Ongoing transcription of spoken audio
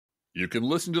You can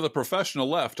listen to The Professional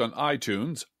Left on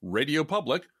iTunes, Radio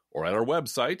Public, or at our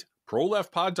website,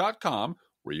 proleftpod.com,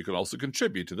 where you can also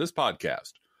contribute to this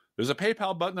podcast. There's a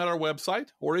PayPal button at our website,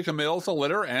 or you can mail us a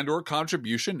letter and or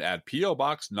contribution at P.O.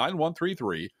 Box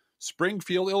 9133,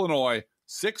 Springfield, Illinois,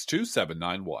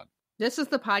 62791. This is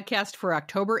the podcast for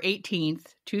October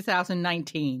 18th,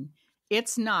 2019.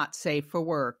 It's not safe for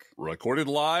work. Recorded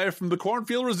live from the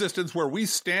Cornfield Resistance, where we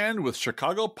stand with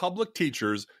Chicago public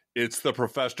teachers. It's The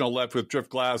Professional Left with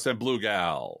Driftglass and Blue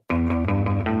Gal. We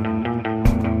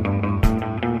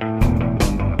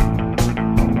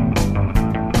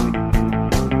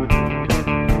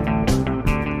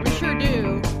sure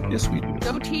do. Yes, we do.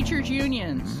 Go teachers'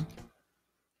 unions. Mm-hmm.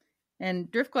 And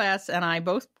Driftglass and I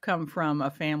both come from a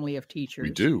family of teachers.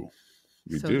 We do.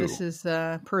 So this is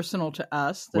personal to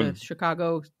us. The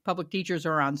Chicago public teachers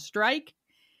are on strike.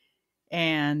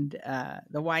 And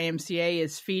the YMCA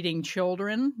is feeding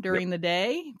children during the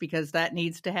day because that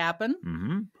needs to happen.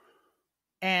 Mm-hmm.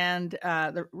 And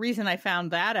the reason I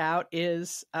found that out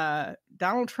is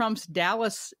Donald Trump's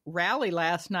Dallas rally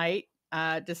last night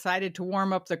decided to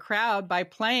warm up the crowd by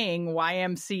playing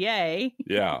YMCA.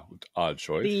 Yeah, odd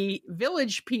choice. The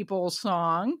Village People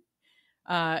song,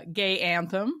 gay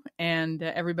anthem, and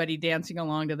everybody dancing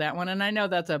along to that one. And I know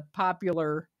that's a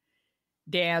popular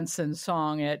dance and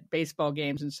song at baseball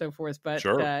games and so forth, but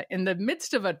sure. In the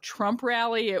midst of a Trump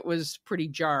rally, it was pretty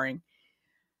jarring.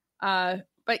 But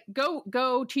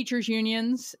go teachers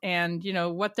unions, and you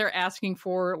know what they're asking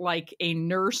for, like a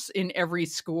nurse in every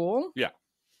school. Yeah,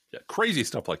 crazy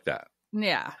stuff like that.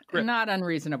 Yeah, not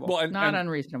unreasonable. Well, not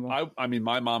unreasonable. I mean,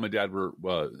 my mom and dad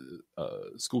were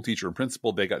school teacher and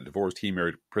principal. They got divorced. He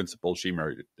married a principal. She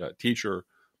married a teacher.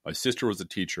 My sister was a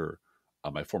teacher.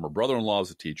 My former brother-in-law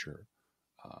is a teacher.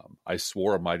 I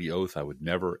swore a mighty oath I would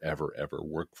never, ever, ever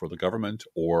work for the government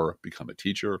or become a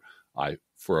teacher. I,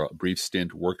 for a brief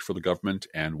stint, worked for the government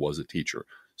and was a teacher.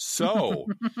 So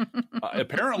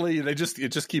apparently it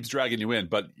just keeps dragging you in.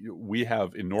 But we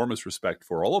have enormous respect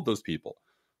for all of those people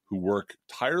who work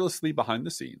tirelessly behind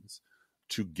the scenes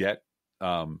to get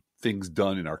things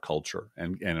done in our culture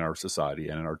and in our society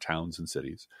and in our towns and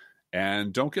cities,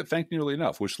 and don't get thanked nearly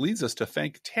enough, which leads us to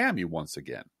thank Tammy once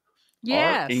again.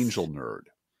 Yes. Our angel nerd,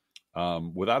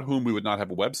 without whom we would not have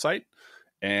a website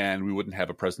and we wouldn't have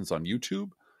a presence on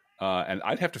YouTube. And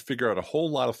I'd have to figure out a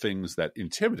whole lot of things that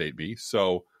intimidate me.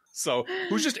 So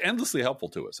who's just endlessly helpful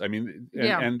to us. I mean,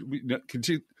 and we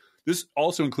continue. This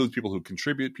also includes people who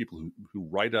contribute, people who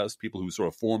write us, people who sort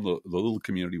of form the little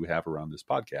community we have around this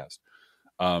podcast.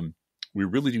 We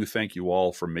really do thank you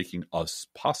all for making us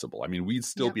possible. I mean, we'd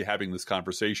still be having this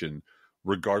conversation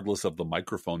regardless of the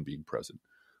microphone being present,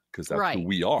 because that's who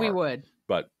we are. We would.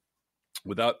 But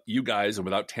without you guys and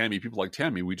without Tammy, people like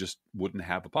Tammy, we just wouldn't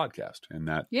have a podcast. And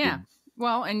that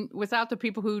well, and without the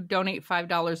people who donate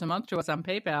 $5 a month to us on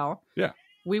PayPal,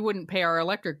 we wouldn't pay our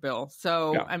electric bill.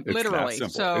 So literally,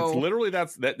 it's literally that.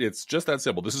 It's just that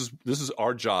simple. This is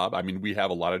our job. I mean, we have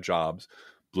a lot of jobs.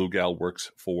 Blue Gal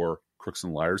works for Crooks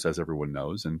and Liars, as everyone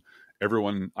knows, and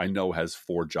everyone I know has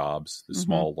 4 jobs: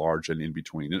 small, large, and in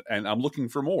between. And I'm looking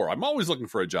for more. I'm always looking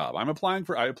for a job. I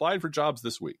applied for jobs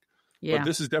this week. Yeah. But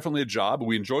this is definitely a job.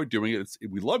 We enjoy doing it.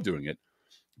 We love doing it.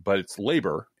 But it's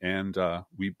labor, and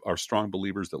we are strong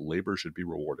believers that labor should be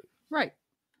rewarded. Right.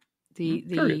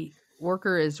 The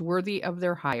worker is worthy of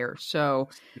their hire. So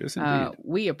yes,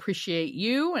 we appreciate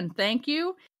you and thank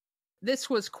you. This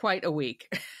was quite a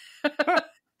week.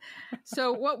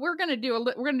 So what we're going to do,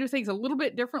 we're going to do things a little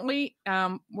bit differently.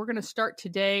 We're going to start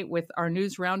today with our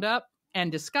news roundup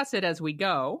and discuss it as we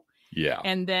go. Yeah.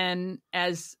 And then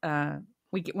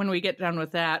when we get done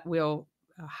with that, we'll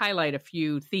highlight a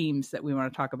few themes that we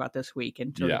want to talk about this week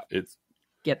and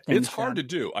get things It's hard to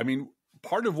do. I mean,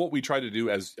 part of what we try to do,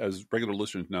 as regular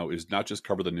listeners know, is not just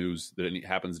cover the news that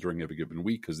happens during every given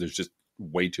week, because there's just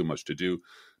way too much to do,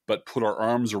 but put our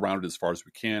arms around it as far as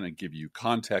we can and give you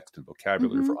context and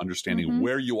vocabulary for understanding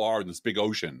where you are in this big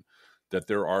ocean, that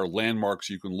there are landmarks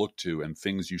you can look to and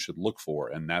things you should look for.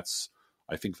 And that's,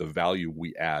 I think, the value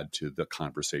we add to the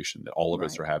conversation that all of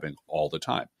us are having all the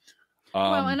time.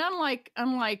 Well, and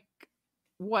unlike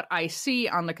what I see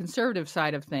on the conservative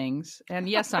side of things, and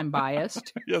yes, I'm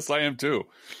biased. Yes, I am too.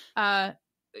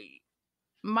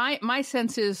 My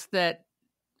sense is that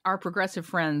our progressive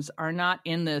friends are not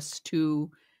in this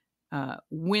to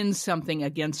win something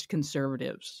against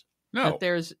conservatives. No,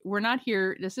 we're not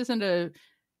here. This isn't a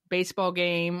baseball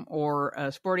game or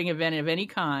a sporting event of any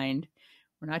kind.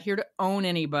 We're not here to own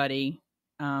anybody.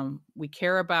 We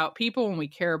care about people, and we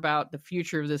care about the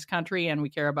future of this country, and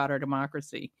we care about our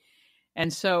democracy.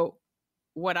 And so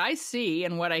what I see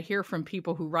and what I hear from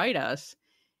people who write us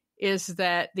is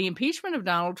that the impeachment of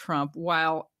Donald Trump,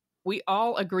 while we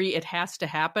all agree it has to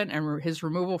happen and his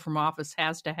removal from office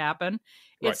has to happen,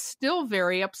 Right. it's still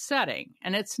very upsetting.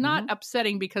 And it's not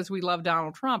upsetting because we love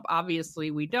Donald Trump.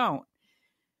 Obviously, we don't.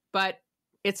 But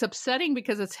it's upsetting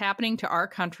because it's happening to our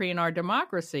country and our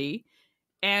democracy.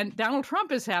 And Donald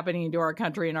Trump is happening to our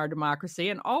country and our democracy.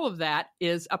 And all of that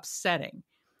is upsetting.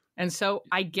 And so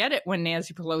I get it when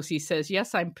Nancy Pelosi says,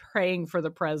 yes, I'm praying for the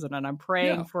president. I'm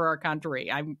praying for our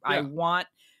country. I want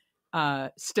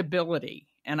stability.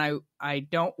 And I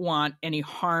don't want any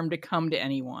harm to come to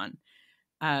anyone.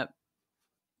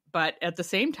 But at the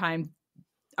same time,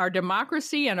 our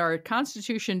democracy and our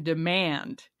Constitution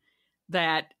demand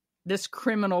that this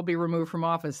criminal be removed from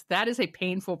office. That is a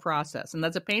painful process. And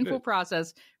that's a painful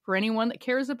process for anyone that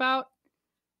cares about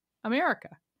America.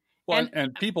 Well,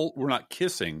 and people were not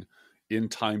kissing in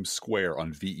Times Square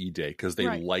on VE Day because they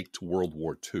liked World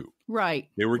War II. Right.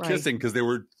 They were kissing because they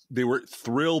were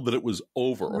thrilled that it was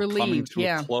over or coming to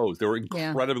a close. They were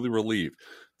incredibly relieved.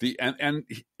 And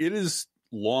it is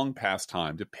long past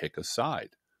time to pick a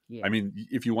side. Yeah. I mean,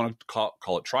 if you want to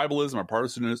call it tribalism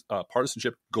or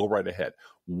partisanship, go right ahead.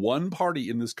 One party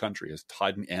in this country has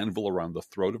tied an anvil around the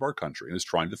throat of our country and is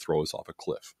trying to throw us off a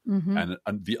cliff. And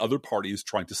the other party is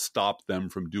trying to stop them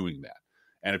from doing that.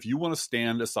 And if you want to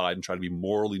stand aside and try to be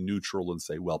morally neutral and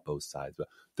say, well, both sides,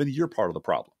 then you're part of the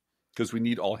problem because we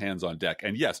need all hands on deck.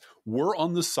 And yes, we're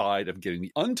on the side of getting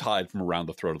untied from around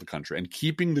the throat of the country and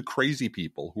keeping the crazy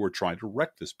people who are trying to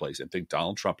wreck this place and think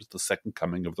Donald Trump is the second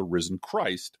coming of the risen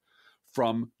Christ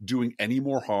from doing any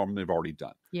more harm than they've already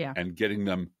done. Yeah. And getting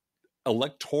them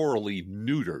electorally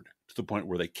neutered to the point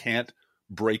where they can't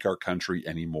break our country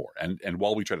anymore. And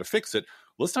while we try to fix it,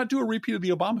 let's not do a repeat of the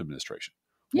Obama administration.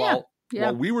 While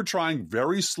we were trying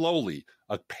very slowly,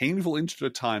 a painful inch at a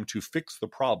time to fix the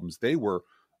problems, they were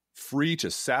free to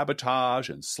sabotage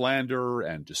and slander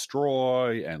and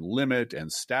destroy and limit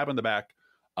and stab in the back.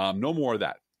 No more of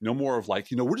that. No more of like,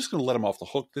 we're just going to let them off the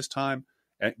hook this time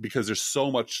because there's so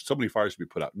many fires to be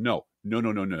put out. No.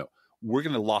 We're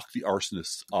going to lock the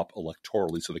arsonists up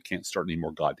electorally so they can't start any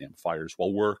more goddamn fires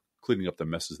while we're cleaning up the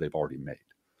messes they've already made.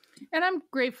 And I'm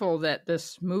grateful that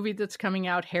this movie that's coming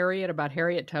out, Harriet, about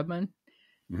Harriet Tubman,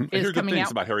 I hear good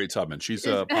things about Harriet Tubman. She's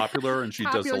popular and she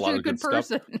does a lot of good stuff.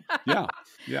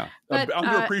 Yeah. But,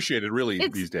 underappreciated really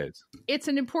these days. It's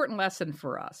an important lesson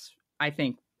for us, I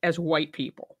think, as white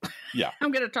people. Yeah.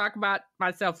 I'm going to talk about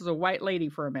myself as a white lady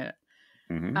for a minute.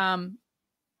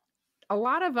 A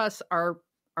lot of us are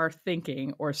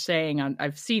thinking or saying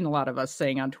I've seen a lot of us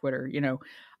saying on Twitter,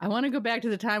 I want to go back to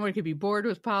the time when I could be bored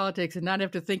with politics and not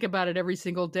have to think about it every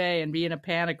single day and be in a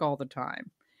panic all the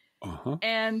time.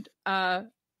 And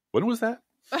when was that?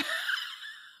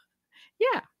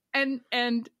 Yeah.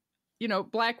 And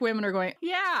Black women are going,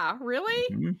 yeah,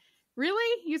 really?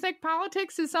 Really? You think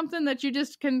politics is something that you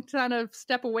just can kind of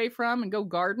step away from and go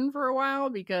garden for a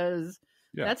while? Because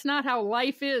that's not how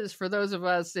life is for those of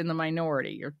us in the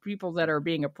minority or people that are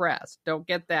being oppressed. Don't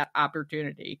get that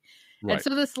opportunity. Right. And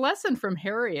so this lesson from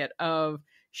Harriet of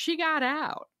she got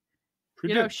out.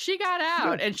 She got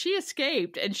out and she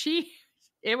escaped and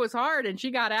it was hard and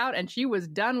she got out and she was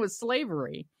done with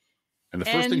slavery. And the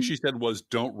first thing she said was,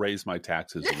 don't raise my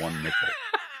taxes one nickel.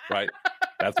 Right?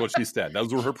 That's what she said.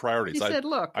 Those were her priorities. She said,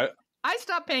 look, I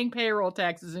stopped paying payroll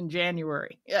taxes in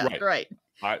January. Yeah, right.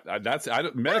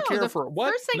 Medicare for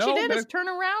what? First thing she did is turn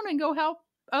around and go help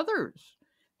others.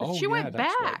 She went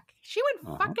back. Right. She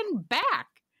went fucking back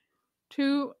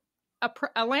to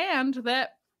a land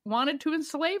that wanted to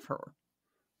enslave her.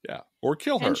 Yeah, or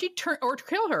kill her. And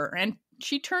kill her. And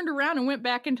she turned around and went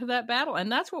back into that battle.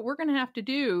 And that's what we're going to have to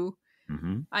do.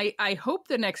 I hope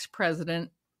the next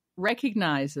president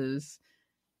recognizes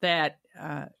that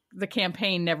the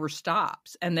campaign never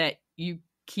stops and that you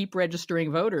keep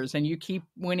registering voters and you keep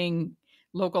winning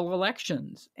local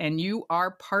elections and you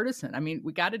are partisan. I mean,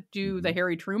 we got to do the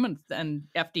Harry Truman and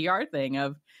FDR thing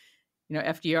of,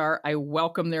 FDR, I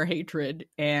welcome their hatred.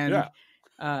 And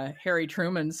Harry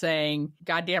Truman saying,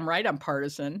 goddamn right, I'm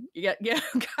partisan. Yeah,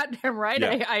 goddamn right,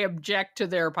 I object to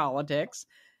their politics.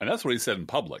 And that's what he said in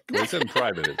public. What he said in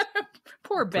private is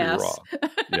poor Bess.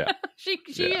 Yeah.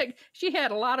 She had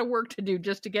a lot of work to do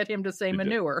just to get him to say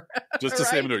manure. Just to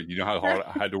say manure. You know how hard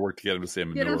I had to work to get him to say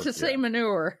manure. Get him to say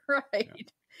manure, right. Yeah.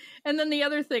 And then the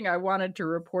other thing I wanted to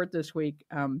report this week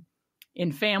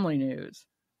in family news.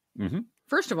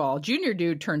 First of all, Junior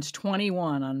Dude turns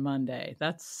 21 on Monday.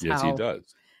 Yes, he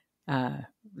does.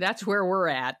 That's where we're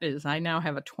at, is I now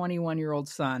have a 21-year-old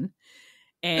son.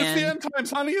 And it's the end times,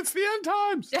 honey. It's the end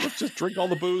times. Let's just drink all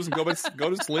the booze and go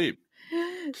to sleep.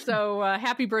 So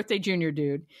happy birthday, Junior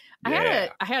Dude. I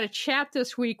had a chat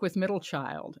this week with middle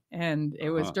child, and it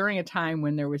was during a time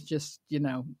when there was just,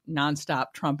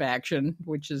 nonstop Trump action,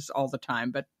 which is all the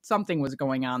time, but something was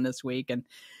going on this week. And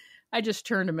I just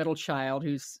turned to middle child,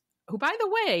 who, by the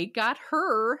way, got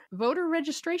her voter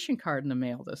registration card in the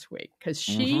mail this week because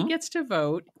she gets to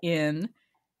vote in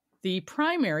the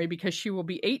primary because she will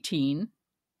be 18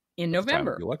 in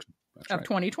November of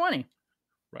 2020.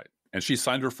 Right. And she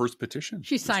signed her first petition.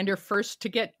 She signed her first to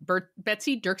get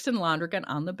Betsy Dirksen Londrigan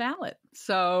on the ballot.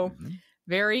 So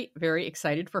very, very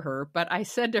excited for her. But I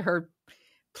said to her,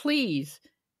 please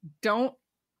don't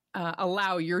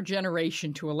allow your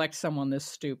generation to elect someone this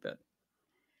stupid.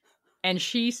 And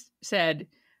she said,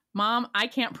 Mom, I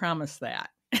can't promise that.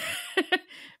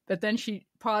 But then she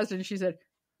paused and she said,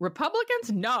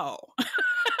 Republicans? No.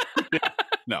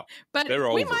 No. But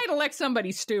we might elect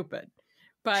somebody stupid.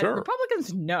 But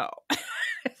Republicans? No. I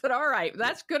said, all right,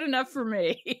 that's good enough for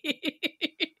me.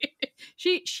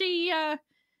 She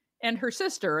and her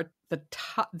sister,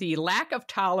 the lack of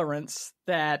tolerance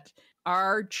that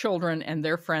our children and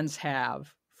their friends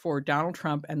have for Donald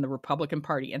Trump and the Republican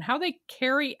Party and how they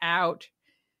carry out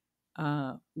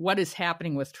what is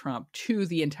happening with Trump to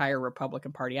the entire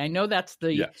Republican Party. I know that's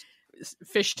the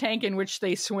fish tank in which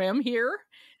they swim here,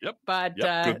 but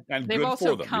they've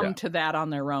also come to that on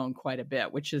their own quite a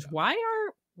bit, which is why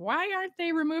aren't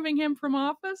they removing him from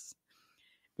office?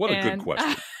 What a good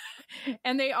question.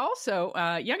 And they also,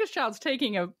 youngest child's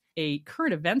taking a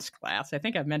current events class. I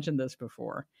think I've mentioned this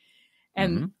before.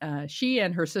 And she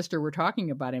and her sister were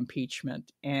talking about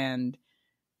impeachment. And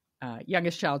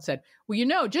youngest child said,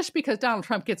 well, just because Donald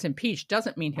Trump gets impeached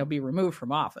doesn't mean he'll be removed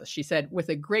from office. She said, with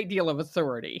a great deal of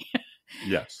authority.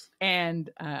 Yes. And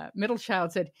middle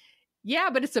child said, yeah,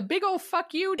 but it's a big old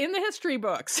fuck you in the history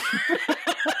books.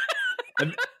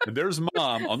 And there's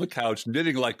Mom on the couch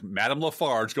knitting like Madame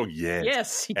Lafarge going,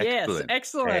 yes, excellent.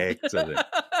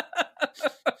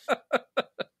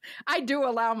 I do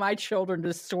allow my children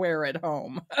to swear at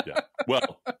home.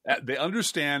 Well, they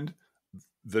understand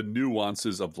the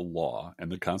nuances of the law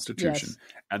and the Constitution,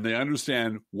 and they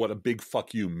understand what a big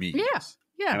fuck you means.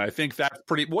 Yeah. And I think that's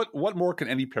pretty. What more can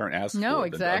any parent ask for? No,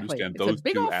 exactly. Than to it's understand those a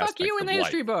big old fuck you in the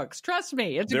history books. Trust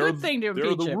me, it's a good thing to impeach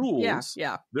him. There are the rules.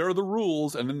 Yeah. There are the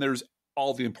rules, and then there's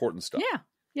all the important stuff.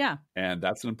 Yeah. And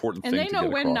that's an important thing. And they know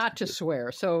when not to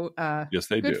swear. So yes,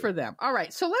 they do. Good for them. All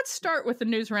right. So let's start with the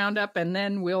news roundup, and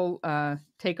then we'll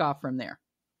take off from there.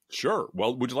 Sure.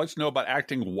 Well, would you like to know about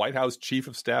acting White House Chief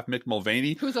of Staff Mick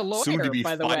Mulvaney, who's a lawyer, soon to be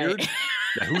by the fired?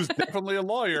 way? Who's definitely a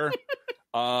lawyer,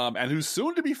 and who's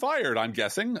soon to be fired? I'm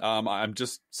guessing. I'm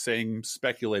just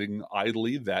speculating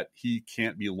idly that he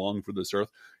can't be long for this earth.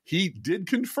 He did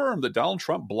confirm that Donald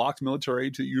Trump blocked military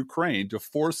aid to Ukraine to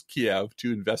force Kiev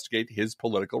to investigate his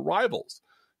political rivals.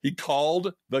 He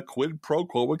called the quid pro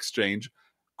quo exchange,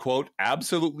 quote,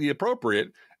 absolutely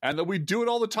appropriate, and that we do it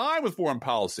all the time with foreign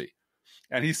policy.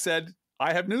 And he said,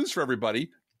 I have news for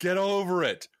everybody. Get over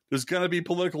it. There's going to be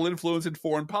political influence in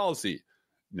foreign policy.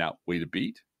 Now, wait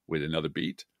another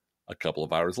beat. A couple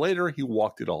of hours later, he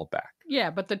walked it all back. Yeah,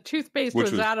 but the toothpaste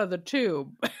was out of the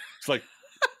tube. It's like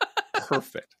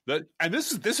perfect. And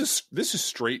this is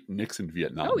straight Nixon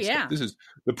Vietnam. Oh yeah. Stuff. This is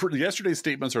yesterday's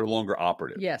statements are no longer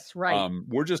operative. Yes, right.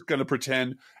 We're just going to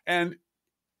pretend, and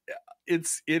it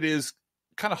is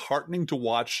kind of heartening to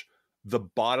watch the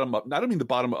bottom of, not only the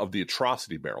bottom of the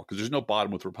atrocity barrel, because there's no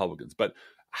bottom with Republicans, but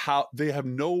how they have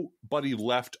nobody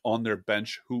left on their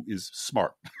bench who is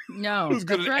smart. No, who's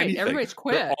good that's at right. anything. Everybody's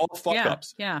quit. They're all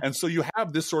fuck-ups. Yeah. And so you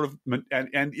have this sort of,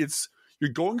 and you're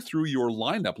going through your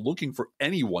lineup looking for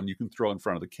anyone you can throw in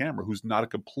front of the camera who's not a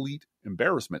complete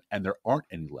embarrassment, and there aren't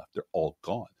any left. They're all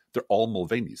gone. They're all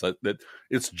Mulvaneys.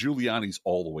 It's Giulianis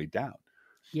all the way down.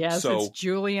 Yes, so, it's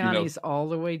Giuliani's all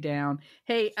the way down.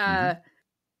 Hey,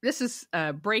 this is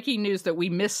breaking news that we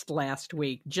missed last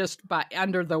week, just by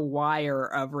under the wire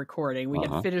of recording. We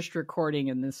had finished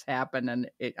recording and this happened. And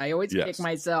I always kick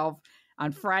myself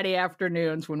on Friday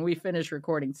afternoons when we finish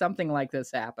recording. Something like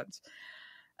this happens.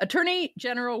 Attorney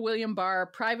General William Barr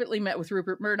privately met with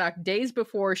Rupert Murdoch days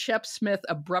before Shep Smith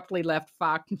abruptly left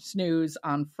Fox News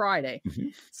on Friday.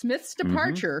 Smith's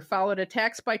departure followed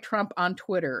attacks by Trump on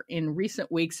Twitter in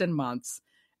recent weeks and months.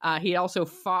 He also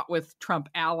fought with Trump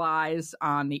allies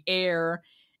on the air.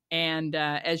 And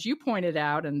as you pointed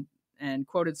out and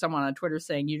quoted someone on Twitter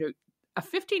saying, a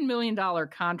 $15 million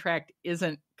contract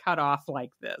isn't cut off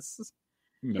like this.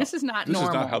 No, this is not normal. This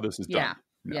is not how this is done.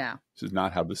 Yeah. This is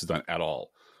not how this is done at all.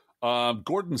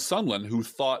 Gordon Sondland, who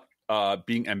thought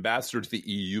being ambassador to the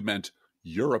EU meant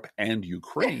Europe and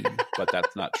Ukraine, but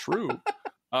that's not true.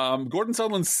 Gordon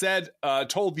Sondland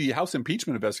told the House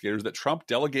impeachment investigators that Trump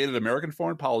delegated American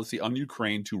foreign policy on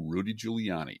Ukraine to Rudy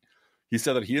Giuliani. He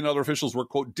said that he and other officials were,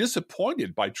 quote,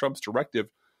 disappointed by Trump's directive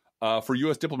for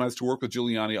U.S. diplomats to work with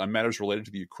Giuliani on matters related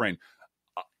to the Ukraine.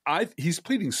 He's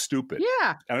pleading stupid.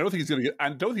 Yeah. And I don't think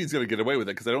he's going to get away with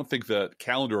it because I don't think the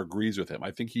calendar agrees with him.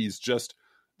 I think he's just,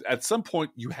 at some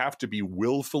point, you have to be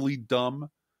willfully dumb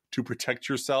to protect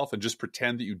yourself and just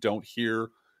pretend that you don't hear,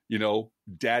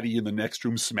 daddy in the next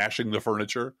room smashing the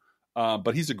furniture.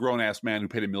 But he's a grown-ass man who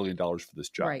paid $1 million for this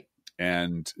job. Right.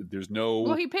 And there's no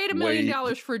Well, he paid $1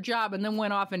 million for a job and then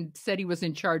went off and said he was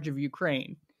in charge of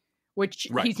Ukraine, which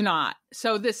he's not.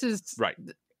 So this is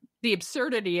the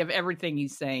absurdity of everything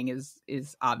he's saying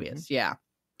is obvious. Mm-hmm. Yeah.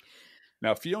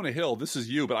 Now, Fiona Hill, this is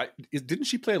you, but didn't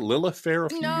she play Lilith Fair a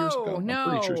few years ago?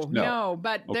 No.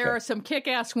 But there are some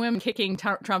kick-ass women kicking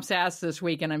Trump's ass this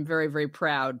week, and I'm very, very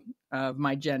proud of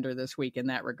my gender this week in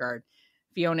that regard.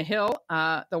 Fiona Hill,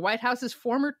 the White House's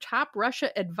former top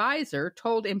Russia advisor,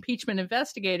 told impeachment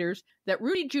investigators that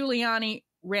Rudy Giuliani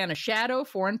ran a shadow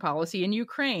foreign policy in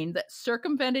Ukraine that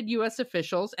circumvented U.S.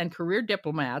 officials and career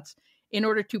diplomats in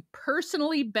order to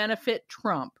personally benefit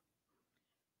Trump.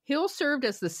 Hill served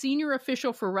as the senior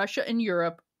official for Russia and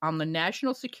Europe on the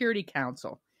National Security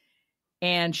Council,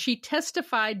 and she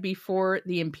testified before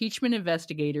the impeachment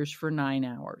investigators for 9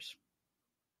 hours.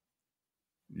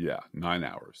 Yeah, 9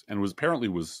 hours, and apparently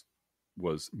was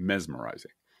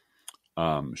mesmerizing.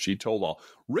 She told all.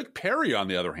 Rick Perry, on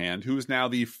the other hand, who is now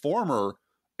the former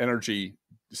energy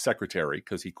secretary,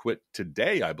 because he quit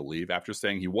today, I believe, after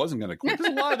saying he wasn't going to quit.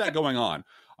 There's a lot of that going on.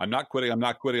 I'm not quitting. I'm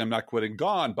not quitting. I'm not quitting.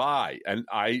 Gone. Bye. And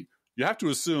you have to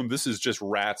assume this is just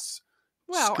rats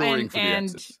scurrying for the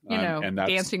exits. And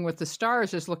Dancing with the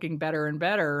Stars is looking better and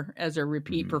better as a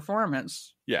repeat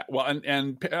performance. Yeah. Well,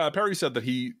 and Perry said that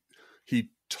he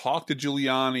talked to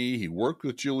Giuliani. He worked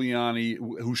with Giuliani,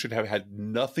 who should have had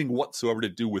nothing whatsoever to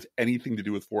do with anything to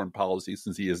do with foreign policy,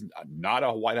 since he is not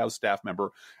a White House staff member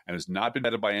and has not been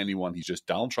vetted by anyone. He's just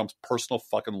Donald Trump's personal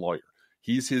fucking lawyer.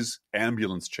 He's his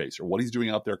ambulance chaser. What he's doing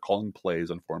out there calling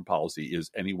plays on foreign policy is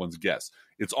anyone's guess.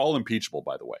 It's all impeachable,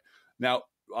 by the way. Now,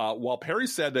 while Perry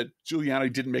said that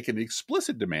Giuliani didn't make any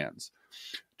explicit demands,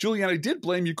 Giuliani did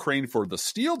blame Ukraine for the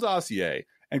Steele dossier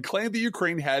and claimed that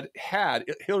Ukraine had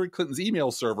Hillary Clinton's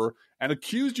email server and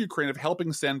accused Ukraine of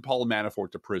helping send Paul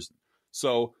Manafort to prison.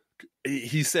 So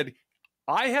he said,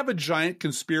 I have a giant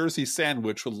conspiracy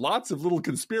sandwich with lots of little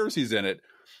conspiracies in it,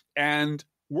 and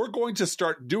we're going to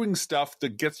start doing stuff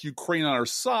that gets Ukraine on our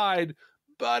side,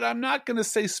 but I'm not going to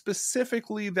say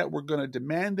specifically that we're going to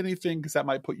demand anything because that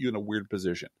might put you in a weird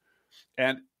position.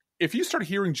 And if you start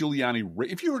hearing Giuliani,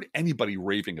 if you heard anybody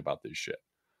raving about this shit,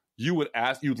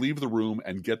 you'd leave the room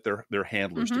and get their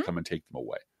handlers to come and take them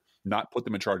away, not put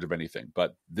them in charge of anything.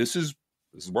 But this is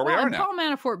where we are now. Paul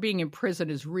Manafort being in prison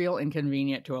is real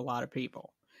inconvenient to a lot of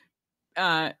people.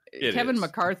 Kevin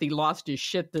McCarthy lost his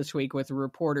shit this week with a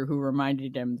reporter who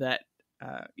reminded him that,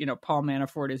 Paul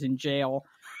Manafort is in jail,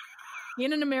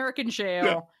 in an American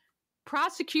jail,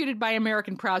 prosecuted by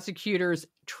American prosecutors,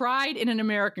 tried in an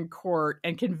American court,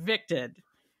 and convicted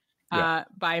by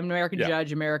an American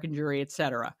judge, American jury,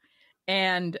 etc.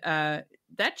 And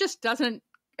that just doesn't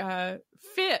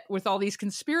fit with all these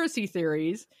conspiracy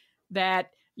theories that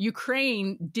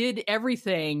Ukraine did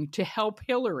everything to help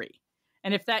Hillary.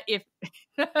 And why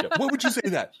would you say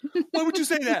that? Why would you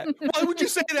say that? Why would you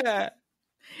say that?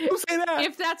 Who say that?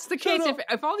 If that's the case,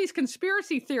 if all these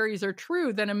conspiracy theories are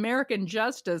true, then American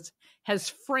justice has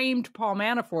framed Paul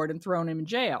Manafort and thrown him in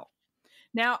jail.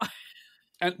 Now,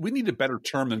 and we need a better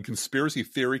term than conspiracy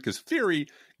theory, because theory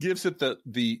gives it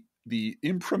the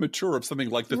imprimatur of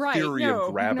something like the theory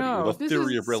of gravity or the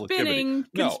theory of relativity. Spinning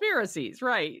conspiracies,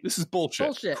 right? This is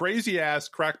bullshit. Crazy ass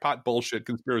crackpot bullshit,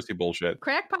 conspiracy bullshit.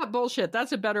 Crackpot bullshit.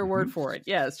 That's a better word for it.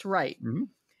 Yes, right.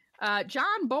 Mm-hmm.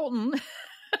 John Bolton,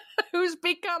 who's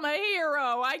become a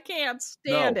hero. I can't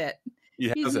stand it.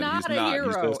 He's not a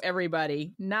hero,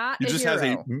 everybody. Not a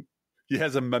hero. He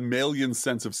has a mammalian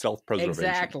sense of self-preservation.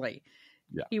 Exactly.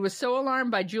 Yeah. He was so alarmed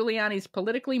by Giuliani's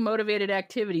politically motivated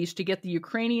activities to get the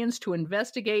Ukrainians to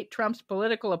investigate Trump's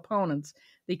political opponents,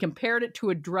 they compared it to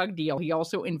a drug deal. He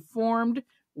also informed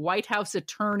White House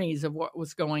attorneys of what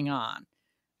was going on.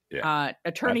 Yeah.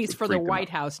 Attorneys for the White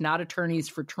House, not attorneys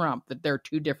for Trump, that they're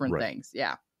two different things.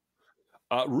 Yeah.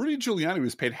 Rudy Giuliani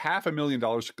was paid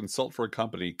 $500,000 to consult for a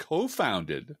company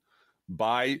co-founded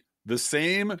by the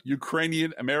same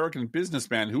Ukrainian-American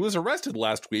businessman who was arrested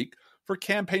last week for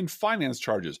campaign finance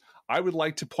charges. I would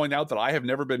like to point out that I have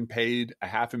never been paid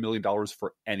 $500,000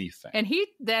 for anything. And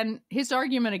his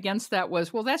argument against that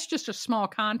was, well, that's just a small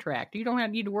contract. You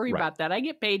don't need to worry about that. I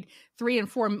get paid $3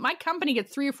 and $4. My company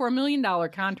gets $3 or $4 million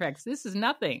contracts. This is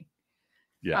nothing.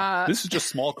 Yeah, this is just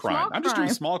small crime. I'm just doing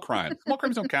small crime. Small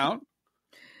crimes don't count.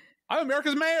 I'm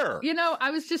America's mayor.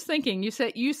 I was just thinking. You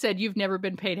said you've never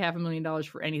been paid $500,000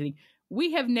 for anything.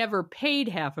 We have never paid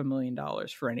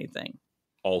 $500,000 for anything.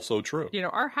 Also true.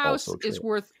 Our house is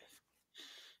worth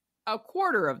a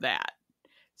quarter of that.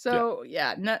 So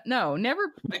no, never.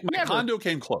 My condo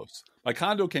came close. But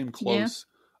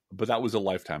that was a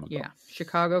lifetime ago. Yeah,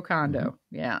 Chicago condo.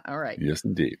 Mm-hmm. Yeah, all right. Yes,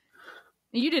 indeed.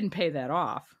 You didn't pay that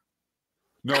off.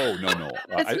 No.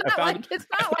 It's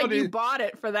not like you bought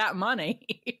it for that money.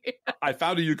 I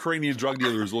found a Ukrainian drug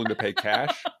dealer who's willing to pay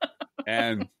cash,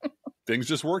 and things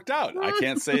just worked out. I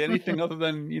can't say anything other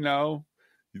than,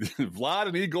 Vlad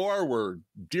and Igor were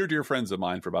dear friends of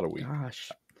mine for about a week.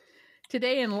 Gosh.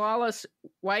 Today in lawless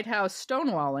White House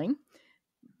stonewalling,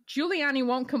 Giuliani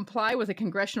won't comply with a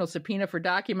congressional subpoena for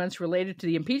documents related to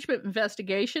the impeachment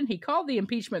investigation. He called the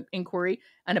impeachment inquiry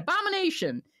an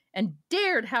abomination and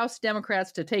dared House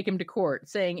Democrats to take him to court,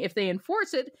 saying if they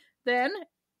enforce it, then,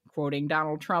 quoting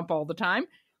Donald Trump all the time,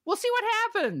 we'll see what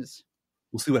happens.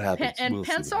 We'll see what happens.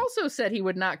 Pence also said he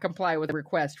would not comply with a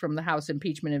request from the House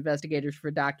impeachment investigators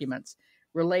for documents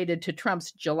related to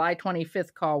Trump's July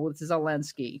 25th call with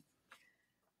Zelensky.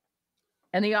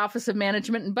 And the Office of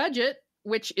Management and Budget,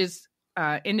 which is,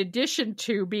 in addition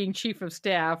to being chief of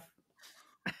staff,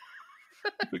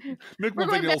 Mick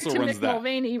Mulvaney also runs that.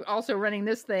 Mulvaney also running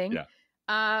this thing.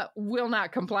 Yeah. Will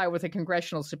not comply with a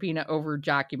congressional subpoena over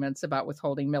documents about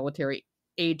withholding military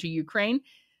aid to Ukraine.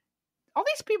 All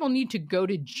these people need to go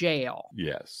to jail.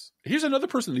 Yes. Here's another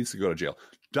person that needs to go to jail.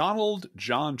 Donald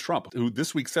John Trump, who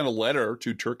this week sent a letter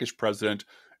to Turkish President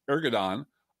Erdogan,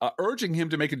 urging him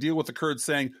to make a deal with the Kurds,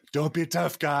 saying, don't be a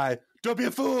tough guy. Don't be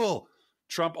a fool.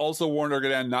 Trump also warned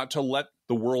Erdogan not to let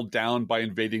the world down by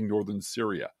invading northern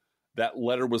Syria. That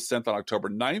letter was sent on October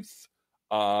 9th.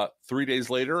 3 days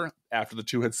later, after the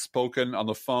two had spoken on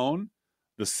the phone,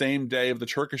 the same day of the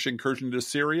Turkish incursion into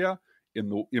Syria, in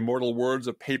the immortal words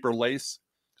of Paper Lace,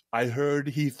 I heard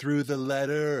he threw the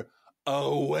letter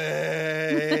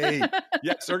away.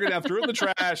 Yes, Erdogan threw it in the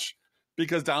trash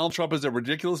because Donald Trump is a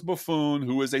ridiculous buffoon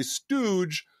who is a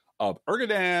stooge of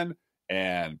Erdogan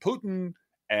and Putin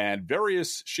and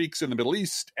various sheiks in the Middle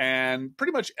East and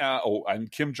pretty much,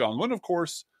 and Kim Jong-un, of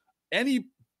course. Any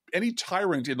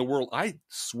tyrant in the world, I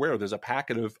swear there's a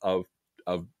packet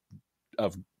of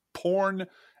porn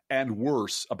and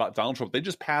worse about Donald Trump. They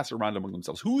just pass around among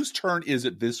themselves. Whose turn is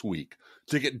it this week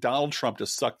to get Donald Trump to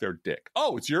suck their dick?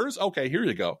 Oh, it's yours? Okay, here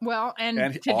you go. Well,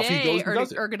 and today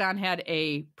Erdogan had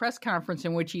a press conference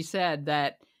in which he said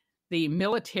that the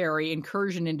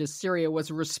incursion into Syria was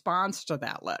a response to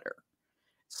that letter.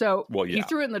 So he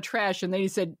threw it in the trash and then he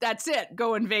said, that's it,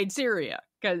 go invade Syria.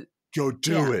 Go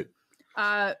do it.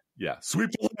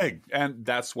 Sweep the leg. And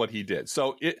that's what he did.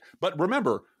 But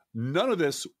remember, none of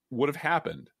this would have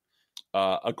happened,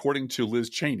 according to Liz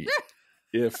Cheney,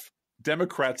 if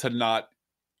Democrats had not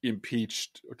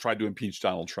tried to impeach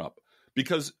Donald Trump.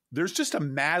 Because there's just a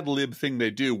Mad Lib thing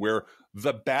they do where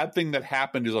the bad thing that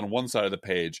happened is on one side of the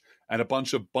page and a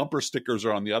bunch of bumper stickers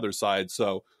are on the other side.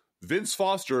 So Vince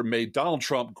Foster made Donald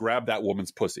Trump grab that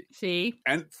woman's pussy. See?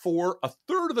 And for a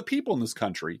third of the people in this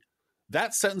country,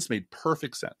 that sentence made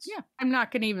perfect sense. Yeah. I'm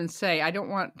not going to even say, I don't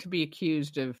want to be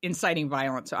accused of inciting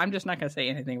violence. So I'm just not going to say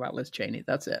anything about Liz Cheney.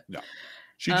 That's it. No.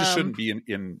 She just shouldn't be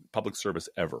in public service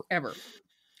ever. Ever.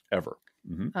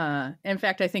 Mm-hmm. In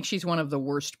fact, I think she's one of the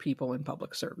worst people in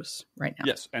public service right now.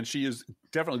 Yes. And she is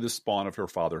definitely the spawn of her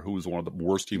father, who was one of the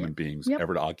worst human beings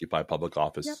ever to occupy public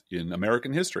office in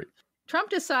American history. Trump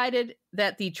decided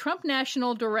that the Trump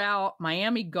National Doral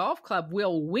Miami Golf Club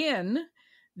will win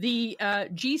the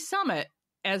G Summit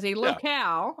as a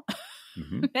locale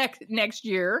next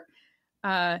year.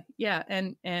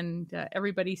 And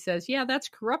everybody says, that's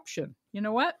corruption. You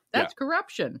know what? That's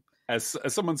corruption. As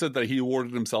someone said that he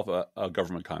awarded himself a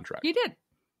government contract. He did.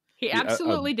 He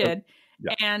absolutely did.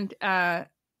 Yeah. And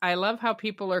I love how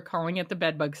people are calling it the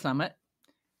Bedbug Summit.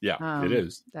 Yeah, it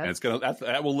is. And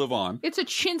that will live on. It's a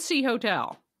chintzy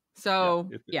hotel. So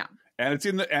And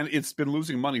it's been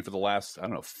losing money for the last,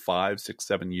 5, 6,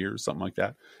 7 years, something like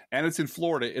that. And it's in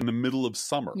Florida in the middle of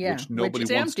summer, which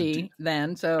nobody wants to do. Empty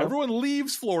then. So everyone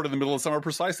leaves Florida in the middle of summer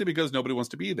precisely because nobody wants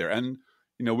to be there. And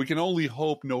we can only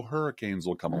hope no hurricanes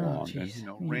will come along and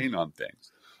rain on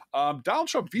things. Donald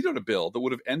Trump vetoed a bill that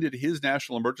would have ended his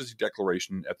national emergency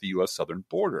declaration at the U.S. southern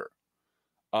border.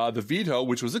 The veto,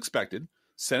 which was expected,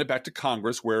 send it back to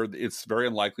Congress, where it's very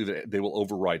unlikely that they will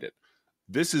override it.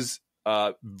 This is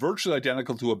virtually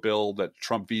identical to a bill that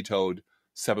Trump vetoed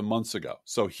 7 months ago.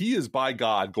 So he is, by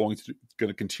God, going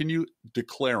to continue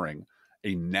declaring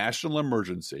a national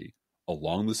emergency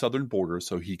along the southern border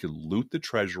so he can loot the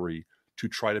Treasury to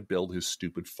try to build his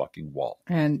stupid fucking wall.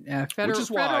 And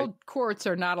federal courts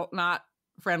are not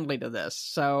friendly to this.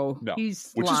 So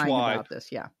he's lying about this.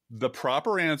 Yeah. The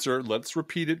proper answer, let's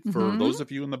repeat it for those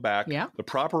of you in the back. Yeah. The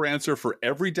proper answer for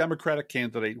every Democratic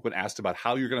candidate when asked about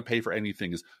how you're going to pay for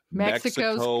anything is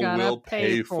Mexico will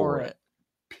pay for it.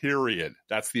 Period.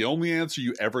 That's the only answer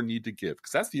you ever need to give,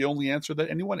 because that's the only answer that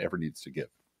anyone ever needs to give.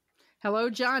 Hello,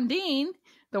 John Dean.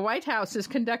 The White House is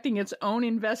conducting its own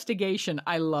investigation.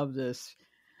 I love this.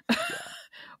 Yeah.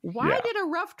 Why did a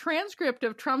rough transcript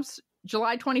of Trump's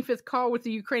July 25th call with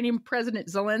the Ukrainian President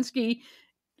Zelensky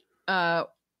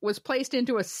was placed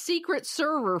into a secret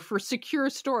server for secure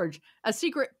storage, a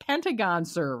secret Pentagon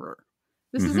server?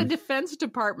 This is a Defense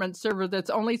Department server that's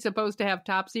only supposed to have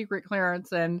top secret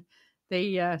clearance, and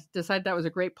they decided that was a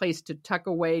great place to tuck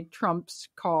away Trump's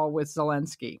call with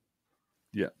Zelensky.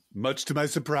 Yeah. Much to my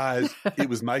surprise, it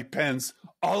was Mike Pence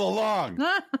all along.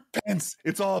 Pence.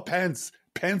 It's all Pence.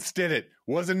 Pence did it.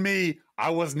 Wasn't me. I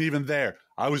wasn't even there.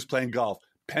 I was playing golf.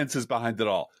 Pence is behind it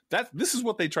all. This is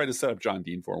what they tried to set up John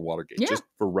Dean for in Watergate, just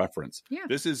for reference. Yeah.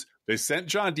 They sent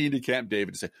John Dean to Camp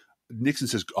David to say, Nixon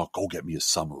says, oh, go get me a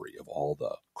summary of all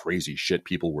the crazy shit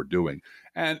people were doing.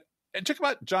 And it took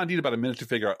about John Dean about a minute to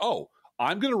figure out, oh,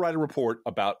 I'm going to write a report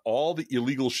about all the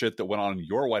illegal shit that went on in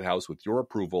your White House with your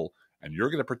approval, and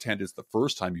you're going to pretend it's the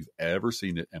first time you've ever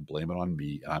seen it and blame it on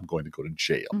me, and I'm going to go to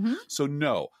jail. So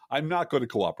no, I'm not going to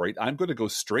cooperate. I'm going to go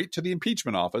straight to the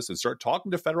impeachment office and start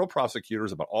talking to federal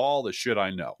prosecutors about all the shit I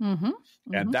know.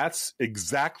 And that's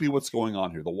exactly what's going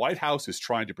on here. The White House is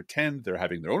trying to pretend they're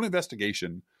having their own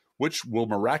investigation, which will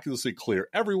miraculously clear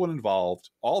everyone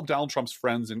involved, all of Donald Trump's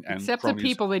friends and except cronies. The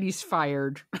people that he's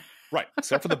fired. Right,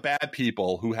 except for the bad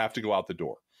people who have to go out the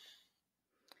door.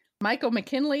 Michael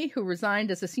McKinley, who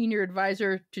resigned as a senior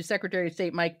advisor to Secretary of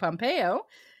State Mike Pompeo,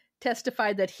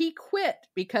 testified that he quit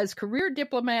because career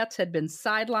diplomats had been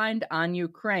sidelined on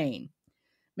Ukraine.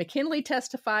 McKinley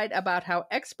testified about how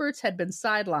experts had been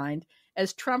sidelined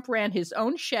as Trump ran his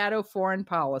own shadow foreign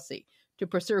policy to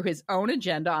pursue his own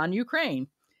agenda on Ukraine.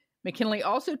 McKinley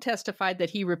also testified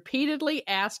that he repeatedly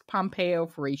asked Pompeo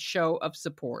for a show of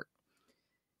support.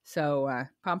 So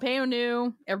Pompeo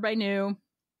knew, everybody knew.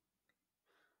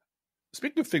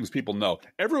 Speaking of things people know,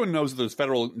 everyone knows that there's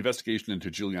federal investigation into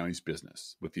Giuliani's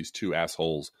business with these two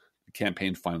assholes, the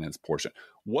campaign finance portion.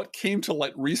 What came to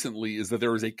light recently is that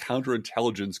there is a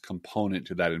counterintelligence component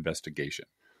to that investigation,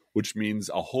 which means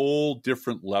a whole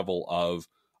different level of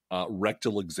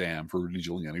rectal exam for Rudy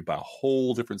Giuliani by a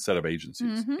whole different set of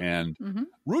agencies. And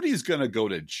Rudy's going to go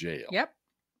to jail. Yep.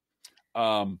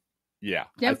 Yeah.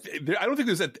 Yep. I don't think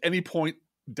there's at any point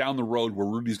down the road where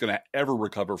Rudy's going to ever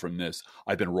recover from this.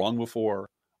 I've been wrong before.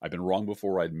 I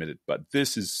admit it, but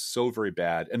this is so very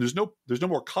bad, and there's no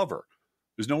more cover.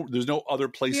 There's no other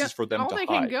places for them to hide. All they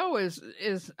can go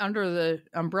is under the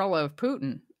umbrella of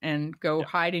Putin and go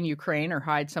hide in Ukraine or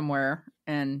hide somewhere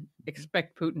and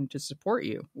expect Putin to support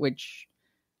you, which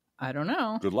I don't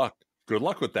know. Good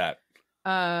luck with that.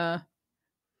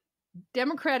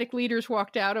 Democratic leaders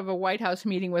walked out of a White House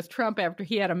meeting with Trump after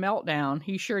he had a meltdown.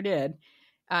 He sure did.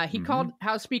 He called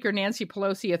House Speaker Nancy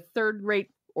Pelosi a third-rate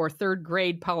or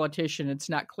third-grade politician. It's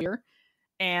not clear.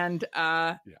 And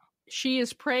she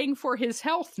is praying for his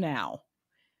health now.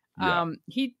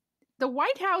 The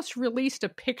White House released a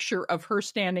picture of her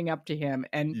standing up to him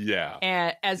and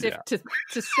as if to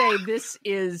say this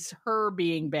is her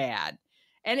being bad.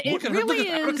 And it really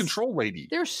is out of control lady.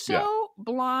 They're so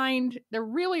blind. There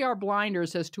really are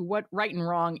blinders as to what right and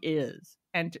wrong is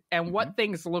and what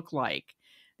things look like.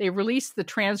 They released the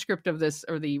transcript of this,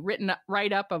 or the written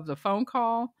write-up of the phone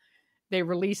call. They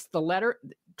released the letter.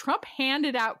 Trump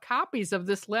handed out copies of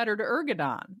this letter to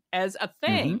Erdogan as a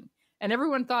thing. And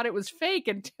everyone thought it was fake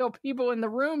until people in the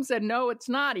room said, no, it's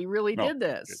not. He really did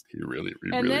this. He really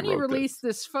then he released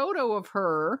this photo of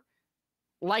her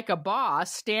like a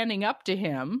boss standing up to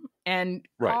him. And,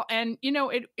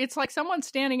 it's like someone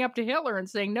standing up to Hitler and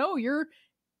saying, no, you're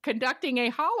conducting a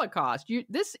Holocaust.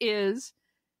 This is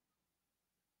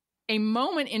a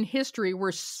moment in history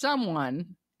where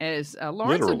someone, as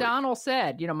Lawrence O'Donnell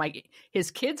said, his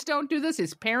kids don't do this.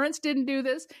 His parents didn't do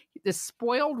this. This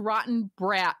spoiled, rotten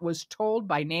brat was told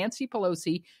by Nancy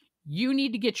Pelosi, you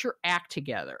need to get your act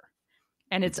together.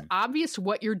 And it's obvious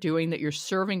what you're doing, that you're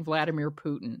serving Vladimir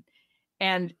Putin.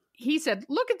 And he said,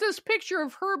 look at this picture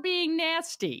of her being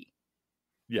nasty.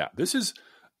 Yeah, this is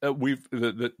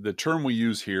the term we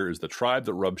use here is the tribe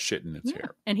that rubs shit in its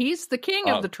hair. And he's the king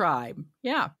of the tribe.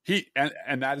 Yeah.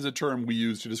 And that is a term we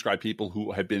use to describe people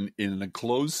who have been in an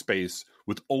enclosed space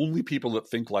with only people that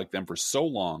think like them for so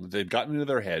long they've gotten into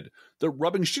their head that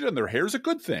rubbing shit in their hair is a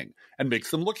good thing and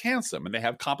makes them look handsome, and they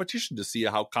have competition to see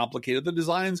how complicated the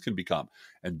designs can become.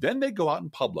 And then they go out in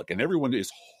public and everyone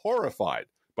is horrified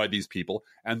by these people,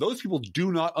 and those people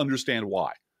do not understand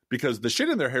why, because the shit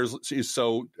in their hair is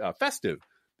so festive.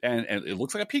 And it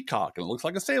looks like a peacock, and it looks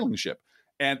like a sailing ship.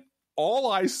 And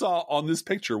all I saw on this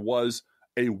picture was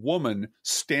a woman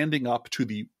standing up to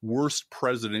the worst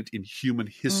president in human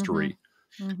history,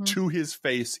 to his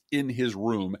face in his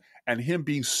room, and him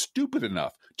being stupid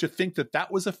enough to think that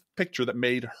that was a picture that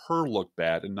made her look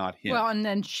bad and not him. Well, and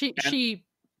then she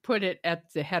put it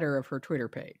at the header of her Twitter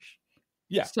page.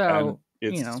 Yeah. So,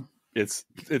 it's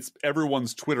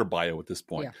everyone's Twitter bio at this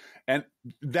point. Yeah. And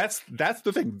that's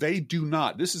the thing. They do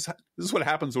not. This is what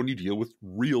happens when you deal with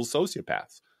real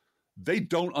sociopaths. They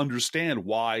don't understand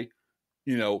why,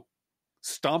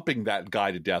 stomping that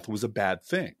guy to death was a bad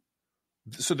thing.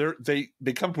 So they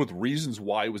come up with reasons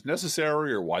why it was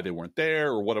necessary or why they weren't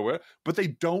there or whatever, but they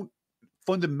don't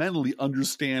fundamentally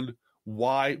understand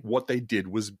why what they did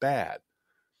was bad.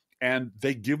 And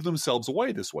they give themselves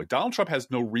away this way. Donald Trump has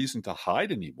no reason to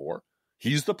hide anymore.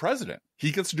 He's the president.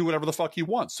 He gets to do whatever the fuck he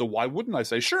wants. So why wouldn't I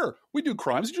say, sure, we do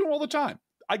crimes. We do them all the time.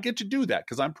 I get to do that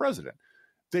because I'm president.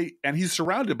 And he's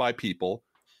surrounded by people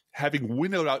having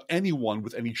winnowed out anyone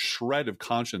with any shred of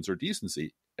conscience or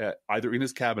decency, either in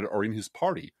his cabinet or in his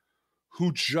party,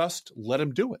 who just let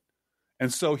him do it.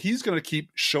 And so he's going to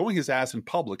keep showing his ass in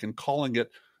public and calling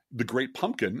it the Great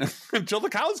Pumpkin until the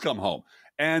cows come home.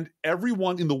 And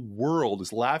everyone in the world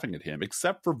is laughing at him,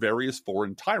 except for various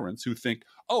foreign tyrants who think,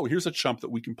 oh, here's a chump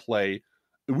that we can play.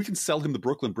 We can sell him the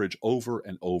Brooklyn Bridge over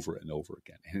and over and over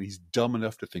again. And he's dumb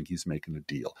enough to think he's making a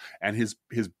deal. And his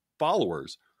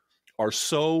followers are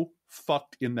so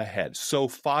fucked in the head, so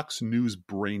Fox News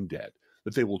brain dead,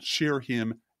 that they will cheer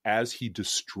him as he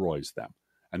destroys them.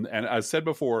 And as I said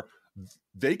before,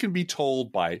 they can be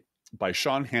told by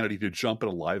Sean Hannity to jump in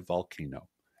a live volcano,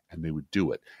 and they would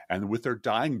do it. And with their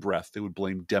dying breath, they would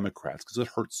blame Democrats because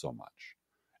it hurts so much.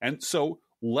 And so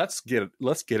let's get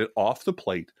it off the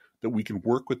plate that we can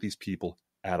work with these people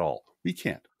at all. We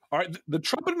can't. All right, the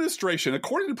Trump administration,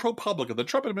 according to ProPublica, the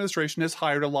Trump administration has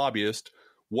hired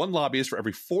one lobbyist for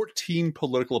every 14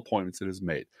 political appointments it has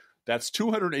made. That's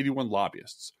 281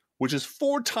 lobbyists, which is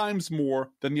 4 times more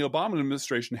than the Obama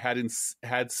administration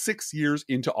had 6 years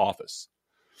into office.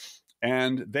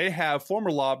 And they have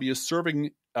former lobbyists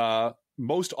serving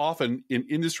most often in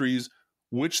industries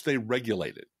which they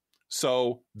regulated.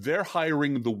 So they're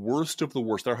hiring the worst of the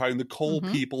worst. They're hiring the coal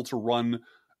people to run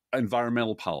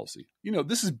environmental policy.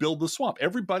 This is build the swamp.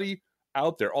 Everybody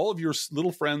out there, all of your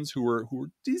little friends who are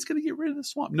he's going to get rid of the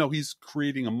swamp. No, he's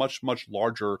creating a much, much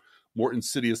larger, more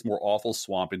insidious, more awful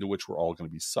swamp into which we're all going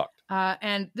to be sucked.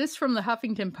 And this from the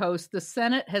Huffington Post: the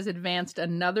Senate has advanced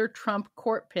another Trump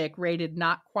court pick rated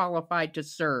not qualified to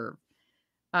serve.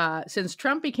 Since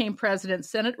Trump became president,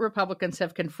 Senate Republicans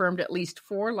have confirmed at least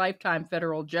 4 lifetime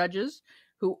federal judges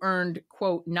who earned,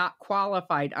 quote, not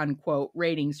qualified, unquote,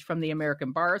 ratings from the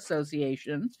American Bar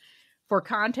Association. For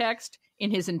context, in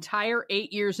his entire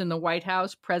 8 years in the White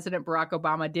House, President Barack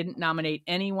Obama didn't nominate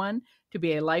anyone to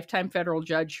be a lifetime federal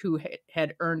judge who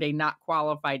had earned a not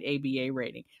qualified ABA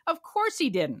rating. Of course he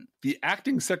didn't. The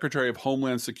acting Secretary of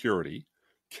Homeland Security,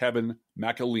 Kevin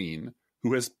McAleen,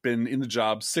 who has been in the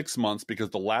job 6 months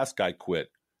because the last guy quit,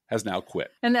 has now quit.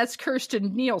 And that's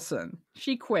Kirstjen Nielsen.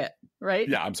 She quit, right?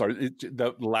 Yeah, I'm sorry.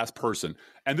 The last person.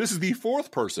 And this is the 4th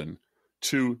person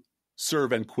to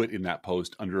serve and quit in that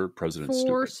post under President Stupid.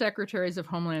 4 secretaries of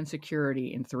Homeland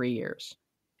Security in 3 years.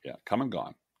 Yeah, come and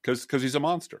gone. Because he's a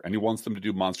monster and he wants them to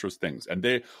do monstrous things.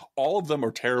 And all of them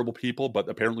are terrible people, but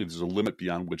apparently there's a limit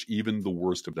beyond which even the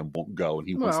worst of them won't go. And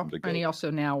he wants them to go. And he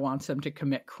also now wants them to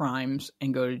commit crimes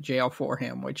and go to jail for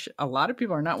him, which a lot of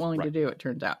people are not willing to do, it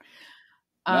turns out.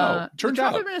 The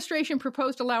Trump administration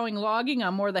proposed allowing logging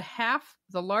on more than half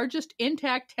the largest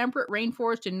intact temperate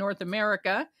rainforest in North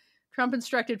America. Trump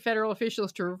instructed federal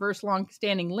officials to reverse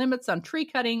long-standing limits on tree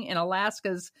cutting in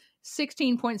Alaska's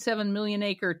 16.7 million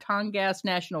acre Tongass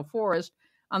National Forest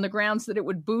on the grounds that it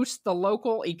would boost the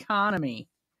local economy.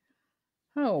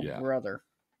 Oh, yeah. Brother.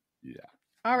 Yeah.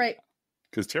 All right.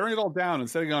 Because tearing it all down and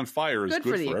setting it on fire is good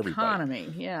for everybody.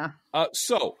 Economy. Yeah.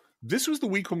 So this was the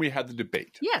week when we had the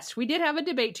debate. Yes, we did have a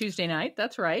debate Tuesday night.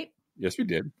 That's right. Yes, we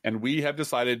did. And we have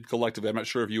decided collectively, I'm not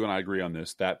sure if you and I agree on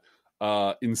this, that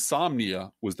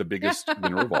insomnia was the biggest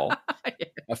winner of all.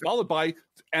 Followed by,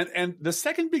 and the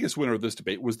second biggest winner of this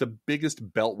debate was the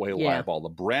biggest Beltway lie of all, the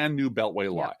brand new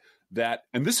Beltway lie. That,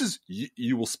 and this is,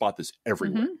 you will spot this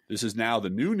everywhere. This is now the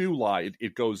new lie.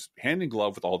 It goes hand in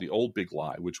glove with all the old big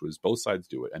lie, which was both sides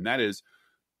do it. And that is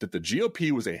that the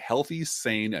GOP was a healthy,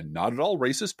 sane, and not at all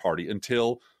racist party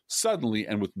until suddenly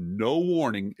and with no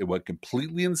warning, it went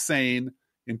completely insane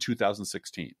in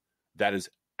 2016. That is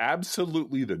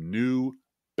absolutely the new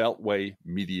Beltway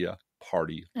media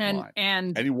party line.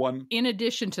 And anyone, in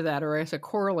addition to that, or as a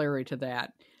corollary to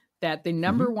that, that the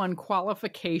number one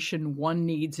qualification one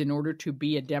needs in order to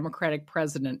be a Democratic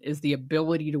president is the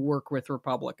ability to work with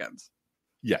Republicans.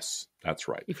 Yes, that's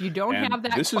right. If you don't have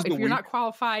that, if you're not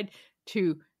qualified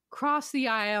to cross the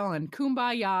aisle and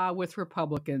kumbaya with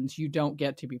Republicans, you don't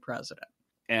get to be president.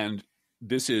 And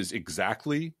this is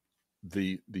exactly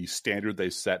the standard they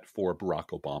set for Barack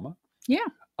Obama. Yeah.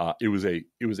 It was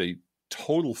a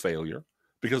total failure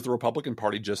because the Republican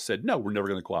Party just said, no, we're never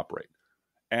going to cooperate.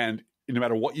 And no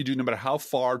matter what you do, no matter how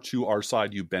far to our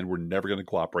side you bend, we're never going to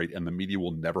cooperate, and the media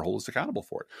will never hold us accountable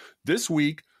for it. This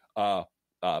week,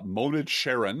 Mona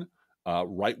Sharon,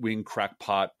 right-wing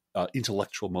crackpot,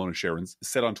 intellectual Mona Sharon,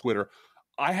 said on Twitter,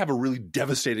 I have a really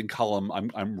devastating column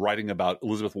I'm writing about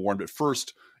Elizabeth Warren, but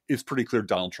first, it's pretty clear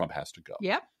Donald Trump has to go.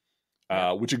 Yep.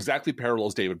 Which exactly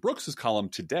parallels David Brooks's column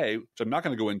today, which I'm not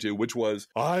going to go into, which was,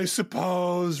 I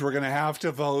suppose we're going to have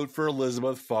to vote for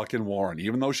Elizabeth fucking Warren,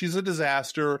 even though she's a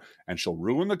disaster and she'll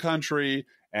ruin the country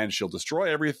and she'll destroy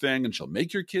everything and she'll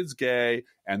make your kids gay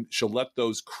and she'll let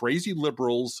those crazy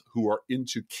liberals who are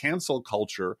into cancel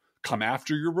culture come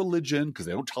after your religion because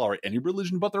they don't tolerate any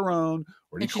religion but their own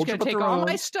or any culture but their own.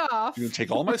 She's going to take all my stuff. You're going to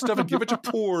take all my stuff and give it to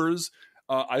poors.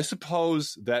 I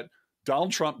suppose that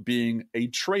Donald Trump being a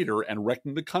traitor and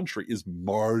wrecking the country is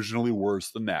marginally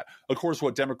worse than that. Of course,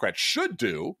 what Democrats should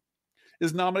do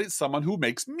is nominate someone who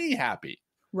makes me happy.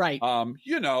 Right.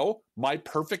 My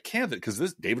perfect candidate, because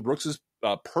this David Brooks's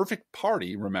perfect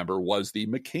party, remember, was the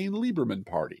McCain-Lieberman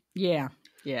party. Yeah.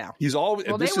 Yeah. He's always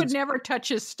they would never touch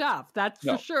his stuff. That's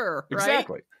for sure. Right?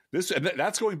 Exactly.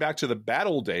 That's going back to the bad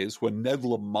old days when Ned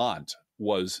Lamont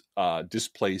was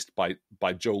displaced by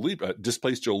Joe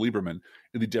Lieberman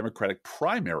in the Democratic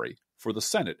primary for the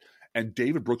Senate. And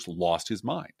David Brooks lost his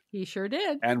mind. He sure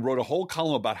did. And wrote a whole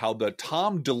column about how the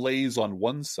Tom DeLays on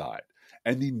one side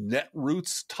and the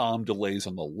Netroots Tom DeLays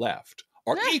on the left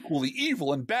are equally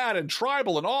evil and bad and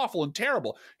tribal and awful and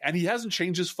terrible. And he hasn't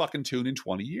changed his fucking tune in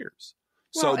 20 years.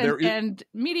 Well, and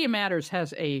Media Matters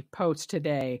has a post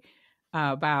today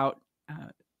about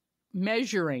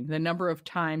measuring the number of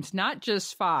times, not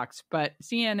just Fox, but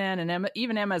CNN and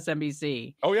even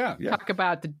MSNBC. Oh, yeah. Talk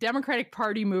about the Democratic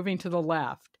Party moving to the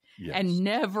left and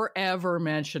never, ever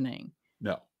mentioning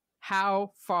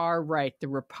how far right the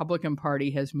Republican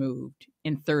Party has moved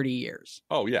in 30 years.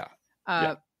 Oh, yeah.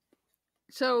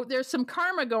 So there's some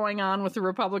karma going on with the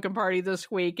Republican Party this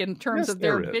week in terms of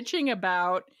their bitching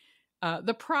about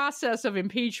the process of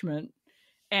impeachment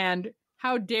and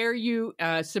how dare you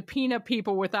subpoena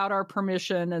people without our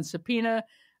permission and subpoena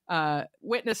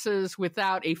witnesses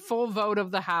without a full vote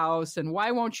of the House? And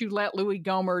why won't you let Louis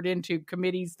Gohmert into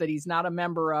committees that he's not a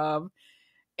member of?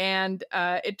 And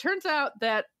it turns out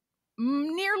that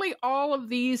nearly all of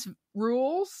these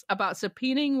rules about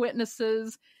subpoenaing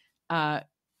witnesses are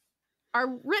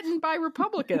written by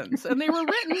Republicans. And they were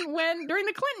written during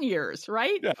the Clinton years,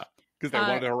 right? Yeah, because they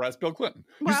wanted to harass Bill Clinton.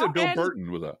 You said Bill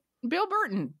Burton with a...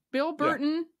 Bill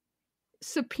Burton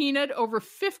subpoenaed over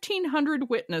 1,500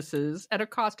 witnesses at a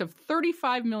cost of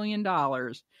 $35 million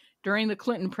during the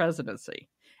Clinton presidency.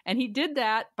 And he did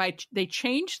that they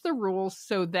changed the rules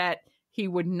so that he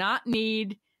would not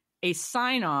need a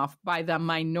sign-off by the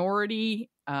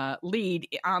minority lead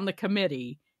on the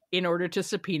committee in order to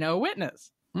subpoena a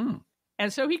witness.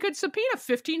 And so he could subpoena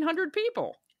 1,500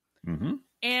 people. Mm-hmm.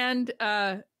 And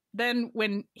then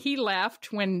when he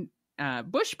left, when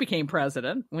Bush became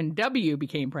president, when W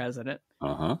became president,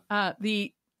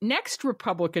 the next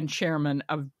Republican chairman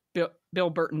of Bill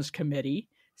Burton's committee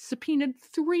subpoenaed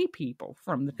 3 people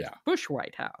from the Bush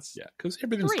White House. Yeah, because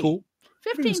everything's cool.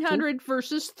 1,500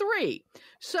 versus 3.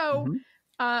 So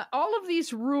all of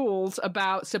these rules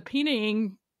about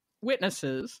subpoenaing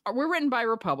witnesses were written by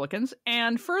Republicans.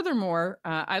 And furthermore,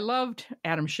 I loved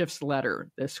Adam Schiff's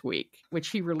letter this week, which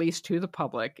he released to the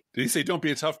public. Did he say, don't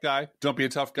be a tough guy? Don't be a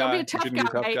tough guy? Don't be a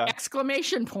tough guy!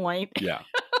 Exclamation point. Yeah.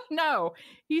 No,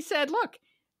 he said, look,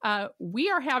 we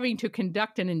are having to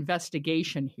conduct an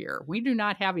investigation here. We do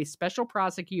not have a special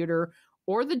prosecutor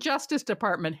or the Justice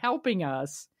Department helping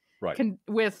us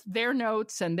with their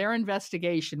notes and their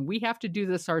investigation. We have to do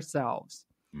this ourselves.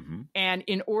 Mm-hmm. And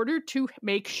in order to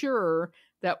make sure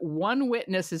that one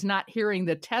witness is not hearing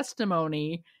the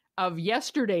testimony of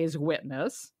yesterday's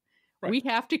witness, we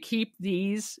have to keep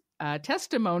these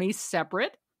testimonies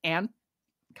separate and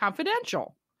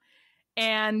confidential.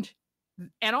 And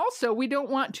also, we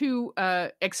don't want to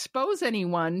expose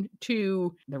anyone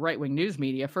to the right-wing news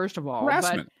media, first of all.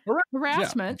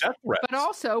 Harassment. Yeah, but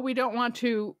also, we don't want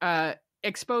to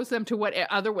expose them to what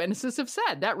other witnesses have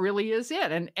said. That really is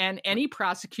it. And any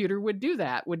prosecutor would do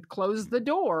that, would close the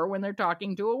door when they're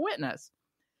talking to a witness.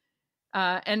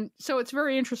 And so it's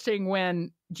very interesting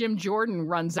when Jim Jordan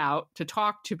runs out to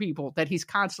talk to people that he's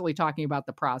constantly talking about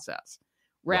the process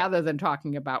rather than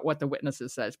talking about what the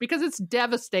witnesses says, because it's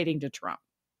devastating to Trump.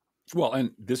 Well,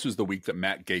 and this was the week that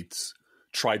Matt Gaetz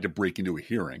tried to break into a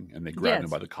hearing, and they grabbed him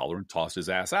by the collar and tossed his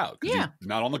ass out because he's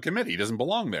not on the committee. He doesn't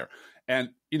belong there. And,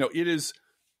 it is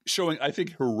showing, I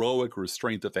think, heroic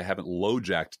restraint that they haven't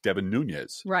low-jacked Devin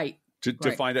Nunes. Right.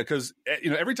 To find out, because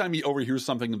every time he overhears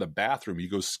something in the bathroom, he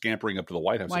goes scampering up to the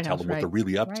White House to tell them what they're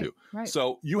really up to. Right.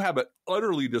 So you have an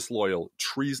utterly disloyal,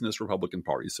 treasonous Republican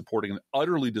Party supporting an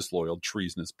utterly disloyal,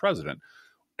 treasonous president.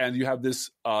 And you have this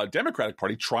Democratic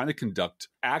Party trying to conduct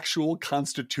actual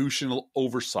constitutional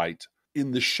oversight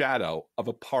in the shadow of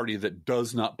a party that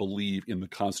does not believe in the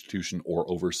Constitution or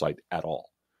oversight at all,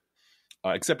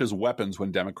 except as weapons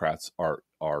when Democrats are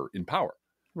in power.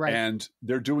 Right. And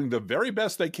they're doing the very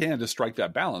best they can to strike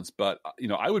that balance. But,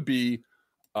 I would be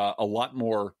a lot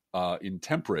more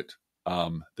intemperate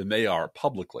than they are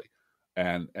publicly.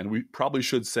 And we probably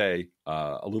should say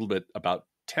a little bit about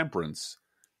temperance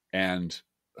and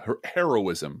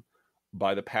heroism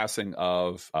by the passing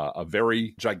of a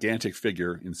very gigantic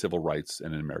figure in civil rights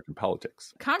and in American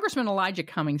politics. Congressman Elijah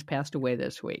Cummings passed away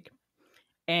this week.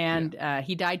 And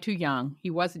he died too young. He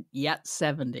wasn't yet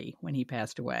 70 when he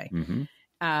passed away. Mm-hmm.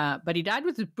 But he died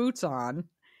with his boots on,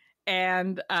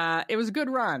 and it was a good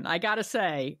run, I got to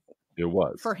say. It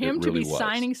was. For him to be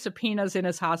signing subpoenas in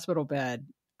his hospital bed,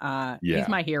 he's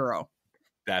my hero.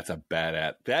 That's a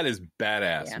badass. That is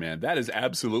badass, man. That is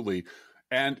absolutely.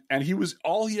 And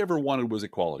all he ever wanted was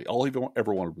equality. All he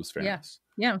ever wanted was fairness.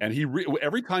 Yeah. And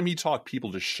every time he talked,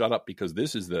 people just shut up, because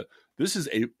this is a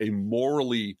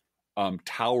morally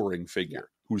towering figure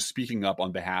who's speaking up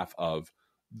on behalf of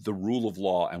the rule of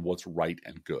law and what's right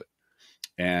and good.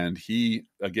 And I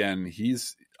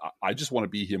just want to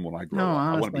be him when I grow up.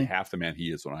 Honestly. I want to be half the man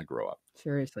he is when I grow up.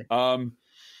 Seriously.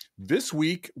 This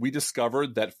week, we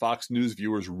discovered that Fox News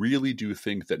viewers really do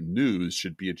think that news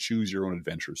should be a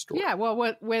choose-your-own-adventure story. Yeah,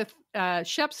 well, with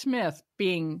Shep Smith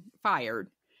being fired,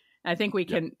 I think we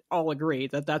can all agree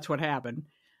that that's what happened.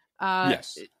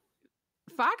 Yes.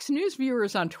 Fox News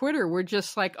viewers on Twitter were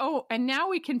just like, oh, and now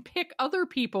we can pick other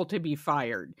people to be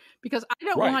fired, because I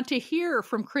don't want to hear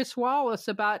from Chris Wallace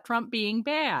about Trump being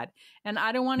bad. And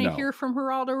I don't want to hear from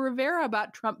Geraldo Rivera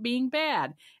about Trump being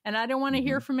bad. And I don't want to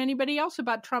hear from anybody else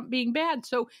about Trump being bad.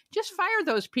 So just fire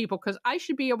those people, because I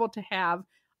should be able to have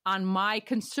on my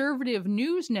conservative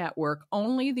news network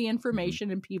only the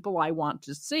information and people I want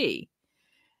to see.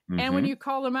 And when you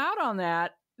call them out on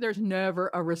that, there's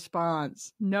never a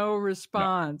response. No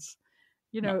response.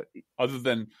 No. Other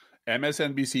than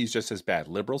MSNBC is just as bad.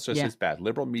 Liberals just as bad.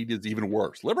 Liberal media is even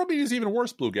worse. Liberal media is even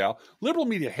worse, Blue Gal. Liberal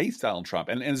media hates Donald Trump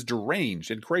and is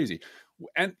deranged and crazy.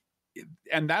 And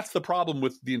that's the problem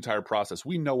with the entire process.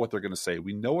 We know what they're going to say.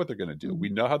 We know what they're going to do. We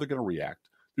know how they're going to react.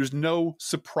 There's no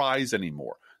surprise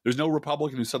anymore. There's no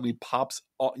Republican who suddenly pops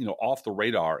off the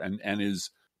radar and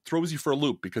throws you for a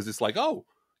loop, because it's like, oh,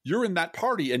 you're in that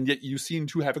party, and yet you seem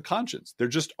to have a conscience. There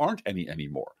just aren't any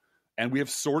anymore. And we have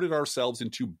sorted ourselves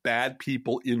into bad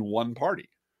people in one party.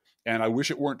 And I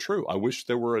wish it weren't true. I wish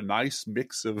there were a nice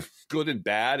mix of good and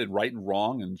bad and right and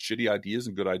wrong and shitty ideas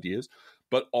and good ideas.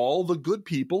 But all the good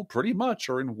people pretty much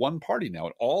are in one party now.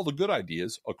 And all the good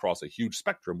ideas across a huge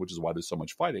spectrum, which is why there's so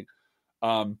much fighting,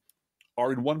 are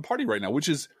in one party right now, which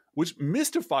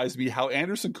mystifies me how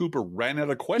Anderson Cooper ran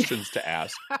out of questions to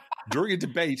ask during a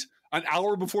debate an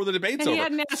hour before the debate's over. He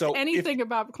hadn't asked anything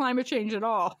about climate change at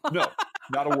all. No,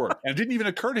 not a word. And it didn't even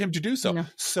occur to him to do so. No.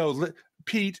 So,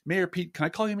 Mayor Pete, can I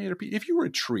call you Mayor Pete? If you were a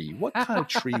tree, what kind of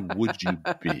tree would you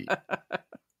be?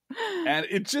 And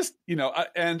it just,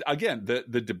 and again,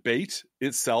 the debate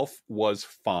itself was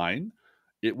fine.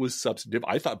 It was substantive.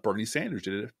 I thought Bernie Sanders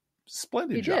did a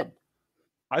splendid job. Did.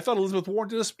 I thought Elizabeth Warren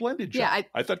did a splendid job. Yeah,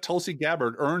 I thought Tulsi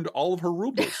Gabbard earned all of her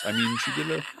rubles. I mean,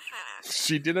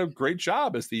 she did a great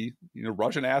job as the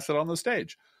Russian asset on the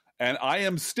stage. And I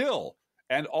am still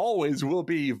and always will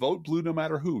be vote blue no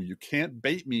matter who. You can't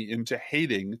bait me into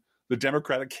hating the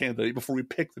Democratic candidate before we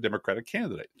pick the Democratic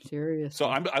candidate. Seriously.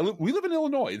 So we live in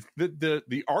Illinois.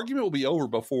 The argument will be over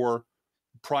before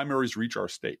primaries reach our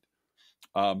state.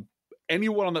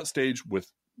 Anyone on that stage,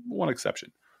 with one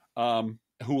exception,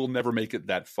 who will never make it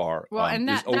that far. Well, and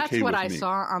that's what I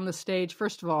saw on the stage.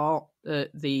 First of all,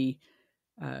 the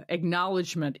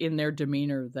acknowledgement in their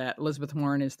demeanor that Elizabeth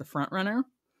Warren is the front runner.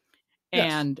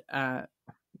 Yes. And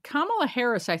Kamala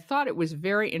Harris, I thought it was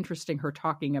very interesting, her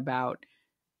talking about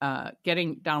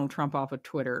getting Donald Trump off of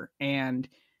Twitter. And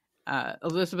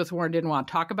Elizabeth Warren didn't want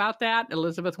to talk about that.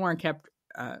 Elizabeth Warren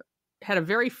had a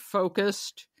very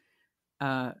focused...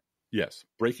 Yes,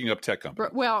 breaking up tech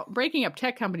companies. Well, breaking up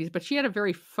tech companies, but she had a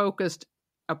very focused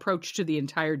approach to the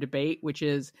entire debate, which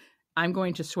is, I'm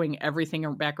going to swing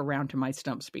everything back around to my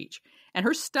stump speech. And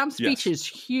her stump speech is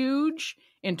huge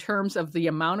in terms of the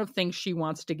amount of things she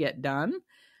wants to get done.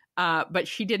 But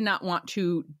she did not want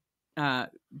to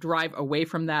drive away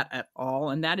from that at all.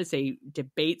 And that is a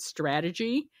debate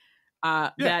strategy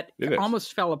that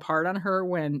almost fell apart on her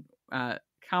when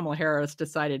Kamala Harris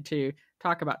decided to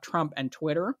talk about Trump and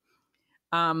Twitter.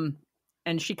 And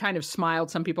she kind of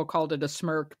smiled. Some people called it a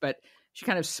smirk, but she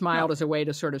kind of smiled as a way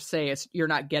to sort of say, you're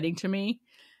not getting to me.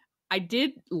 I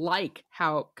did like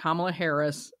how Kamala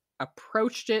Harris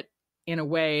approached it in a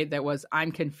way that was,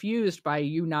 I'm confused by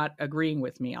you not agreeing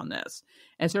with me on this,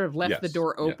 and sort of left the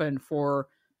door open for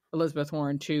Elizabeth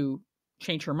Warren to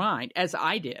change her mind, as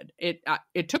I did.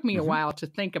 It took me a while to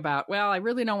think about, well, I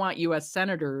really don't want U.S.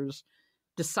 senators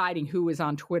deciding who is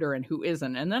on Twitter and who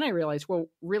isn't. And then I realized, well,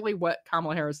 really what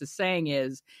Kamala Harris is saying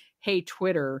is, hey,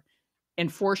 Twitter,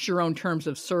 enforce your own terms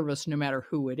of service no matter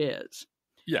who it is.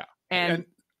 Yeah. And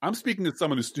I'm speaking to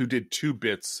someone who did 2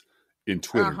 bits in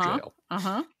Twitter jail.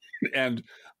 And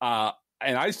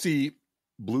I see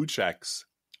blue checks,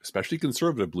 especially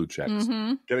conservative blue checks,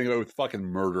 getting away with fucking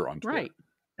murder on Twitter. Right.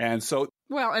 And so...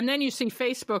 Well, and then you see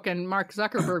Facebook and Mark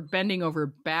Zuckerberg bending over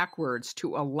backwards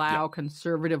to allow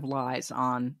conservative lies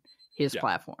on his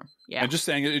platform. Yeah. And just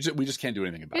saying, we just can't do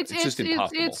anything about it. It's just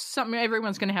impossible. It's something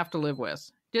everyone's going to have to live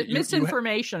with.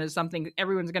 Misinformation is something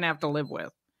everyone's going to have to live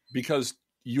with. Because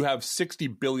you have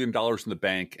 $60 billion in the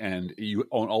bank and you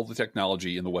own all the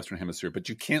technology in the Western Hemisphere, but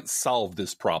you can't solve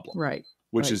this problem. Right.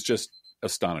 Which is just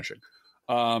astonishing.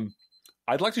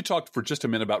 I'd like to talk for just a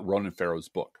minute about Ronan Farrow's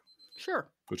book. Sure.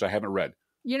 Which I haven't read.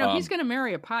 You know, he's going to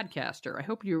marry a podcaster.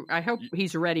 I hope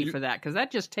he's ready for that, because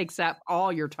that just takes up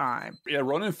all your time. Yeah,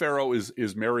 Ronan Farrow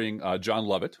is marrying John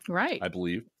Lovett, right? I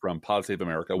believe, from Pod Save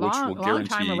America, which will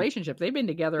guarantee long-time relationship. They've been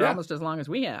together almost as long as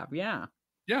we have. Yeah.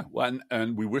 Yeah, well,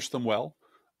 and we wish them well.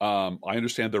 I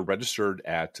understand they're registered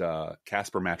at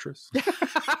Casper Mattress.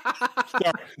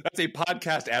 Sorry, that's a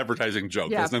podcast advertising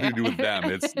joke. It has nothing to do with them.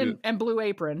 It's and Blue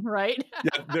Apron, right?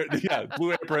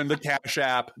 Blue Apron, the Cash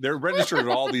App. They're registered at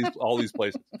all these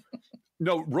places.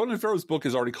 No, Ronan Farrow's book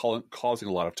is already causing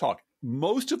a lot of talk.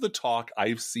 Most of the talk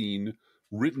I've seen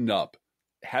written up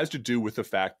has to do with the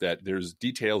fact that there's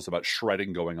details about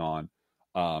shredding going on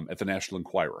at the National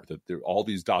Enquirer, that all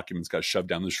these documents got shoved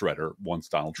down the shredder once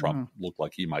Donald Trump looked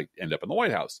like he might end up in the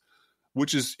White House,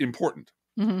 which is important.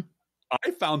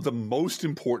 I found the most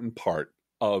important part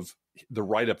of the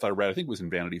write-up that I read, I think it was in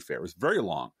Vanity Fair, it was very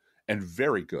long and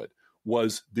very good,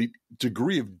 was the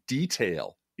degree of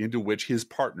detail into which his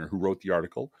partner, who wrote the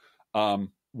article,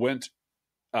 went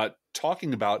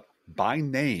talking about by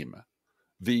name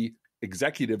the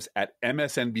executives at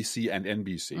MSNBC and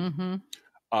NBC,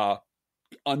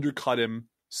 undercut him,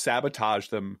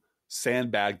 sabotaged them,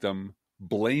 sandbagged them,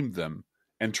 blamed them,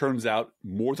 and turns out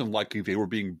more than likely they were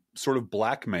being sort of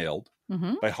blackmailed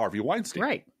by Harvey Weinstein.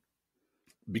 Right.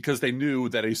 Because they knew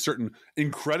that a certain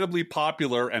incredibly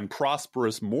popular and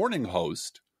prosperous morning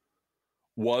host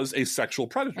was a sexual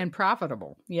predator. And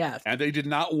profitable, yes. And they did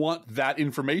not want that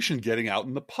information getting out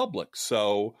in the public.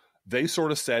 So they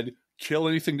sort of said, kill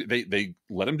anything. They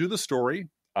let him do the story.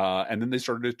 And then they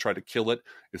started to try to kill it.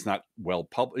 It's not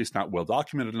it's not well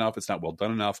documented enough. It's not well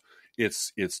done enough.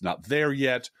 It's not there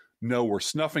yet. No, we're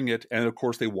snuffing it. And of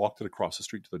course, they walked it across the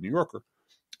street to the New Yorker,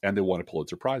 and they won a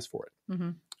Pulitzer Prize for it.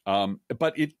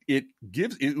 But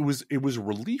it was a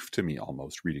relief to me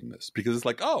almost reading this, because it's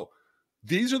like, oh,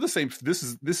 these are the same. This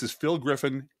is Phil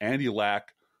Griffin, Andy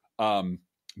Lack,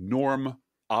 Norm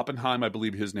Oppenheim, I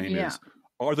believe his name is,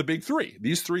 are the big three.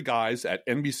 These 3 guys at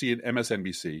NBC and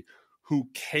MSNBC who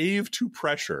cave to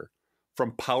pressure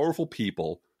from powerful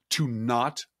people to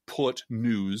not put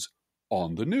news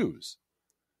on the news.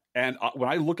 And when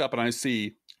I look up and I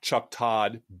see Chuck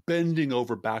Todd bending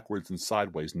over backwards and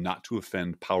sideways not to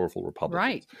offend powerful Republicans,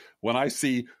 right? When I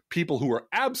see people who are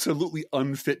absolutely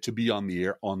unfit to be on the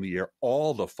air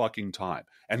all the fucking time,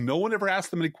 and no one ever asks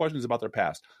them any questions about their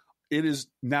past, it is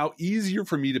now easier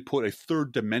for me to put a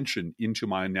third dimension into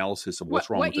my analysis of what's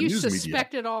wrong with the news media. What you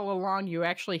suspected all along, you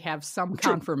actually have some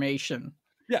confirmation.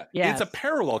 Yeah, yes. It's a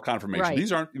parallel confirmation.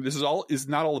 Right. This is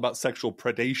not all about sexual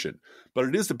predation, but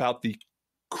it is about the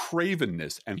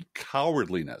cravenness and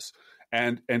cowardliness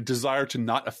and desire to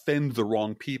not offend the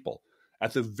wrong people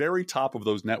at the very top of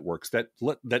those networks that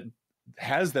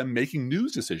has them making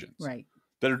news decisions. Right.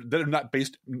 That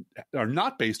are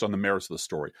not based on the merits of the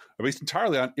story. Are based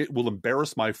entirely on it will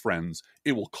embarrass my friends.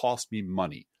 It will cost me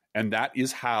money. And that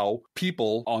is how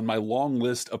people on my long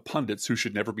list of pundits who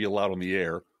should never be allowed on the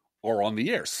air are on the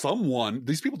air.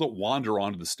 These people don't wander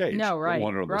onto the stage. No, right. Don't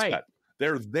wander on the set.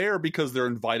 They're there because they're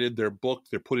invited, they're booked,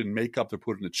 they're put in makeup, they're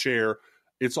put in a chair.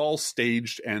 It's all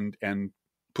staged and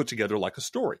put together like a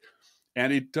story.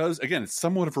 And it does, again, it's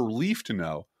somewhat of a relief to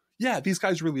know, yeah, these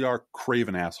guys really are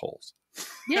craven assholes.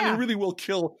 Yeah. And they really will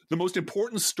kill the most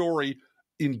important story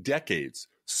in decades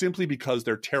simply because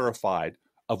they're terrified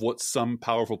of what some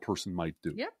powerful person might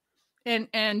do. Yep.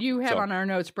 And you have on our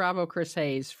notes, bravo, Chris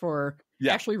Hayes, for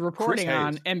actually reporting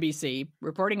on NBC,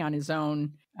 reporting on his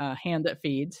own hand that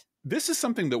feeds. This is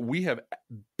something that we have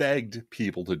begged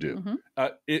people to do.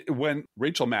 Mm-hmm. When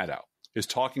Rachel Maddow is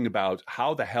talking about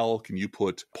how the hell can you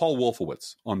put Paul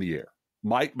Wolfowitz on the air,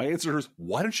 my answer is,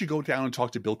 why don't you go down and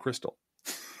talk to Bill Kristol?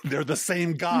 They're the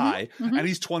same guy, and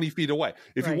he's 20 feet away.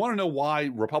 If you want to know why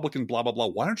Republican blah, blah, blah,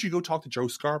 why don't you go talk to Joe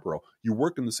Scarborough? You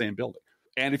work in the same building.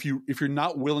 And if you're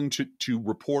not willing to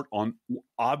report on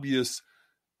obvious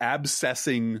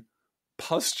abscessing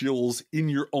pustules in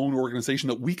your own organization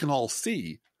that we can all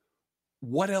see,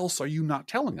 what else are you not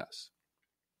telling us?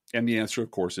 And the answer,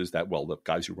 of course, is that, well, the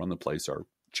guys who run the place are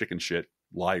chicken shit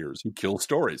liars who kill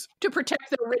stories. To protect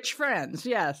their rich friends,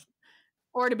 yes.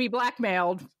 Or to be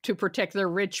blackmailed to protect their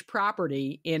rich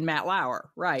property in Matt Lauer.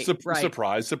 Right.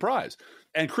 Surprise, surprise.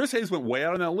 And Chris Hayes went way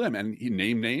out on that limb, and he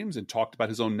named names and talked about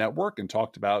his own network and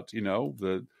talked about,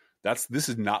 this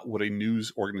is not what a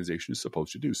news organization is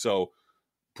supposed to do. So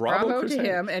bravo to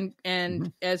him.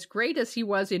 And as great as he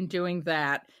was in doing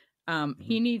that,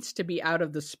 he needs to be out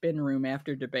of the spin room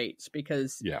after debates,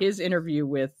 because his interview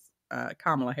with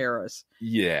Kamala Harris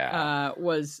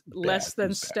was less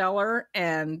than stellar.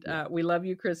 And we love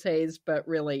you, Chris Hayes, but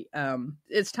really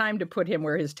it's time to put him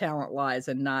where his talent lies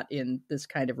and not in this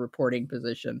kind of reporting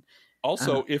position.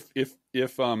 Also,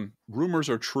 if rumors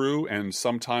are true and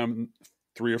sometime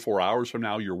 3 or 4 hours from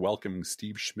now you're welcoming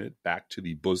Steve Schmidt back to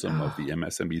the bosom of the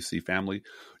MSNBC family,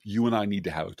 you and I need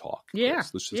to have a talk.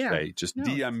 Let's just say,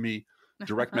 DM me,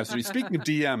 direct message. Speaking of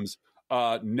DMs,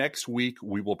 next week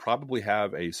we will probably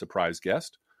have a surprise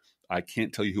guest. I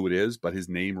can't tell you who it is, but his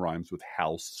name rhymes with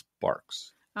Hal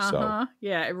Sparks. So,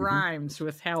 it rhymes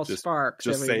with Hal Sparks.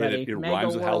 Just everybody. Say it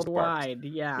rhymes with Hal Sparks.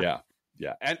 Yeah.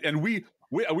 And we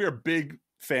are big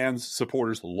fans,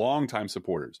 supporters, longtime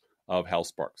supporters of Hal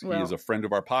Sparks. He is a friend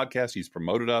of our podcast. He's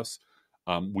promoted us.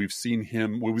 We've seen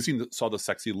him. Saw the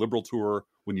Sexy Liberal tour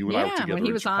when you and I were together when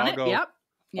he was Chicago. On it.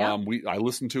 Yep. I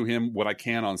listen to him when I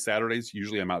can on Saturdays.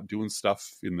 Usually I'm out doing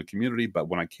stuff in the community, but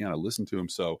when I can, I listen to him.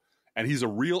 And he's a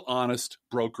real honest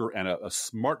broker and a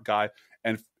smart guy.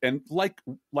 And like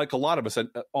a lot of us,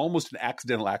 almost an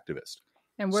accidental activist.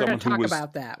 And we're going to talk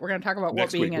about that. We're going to talk about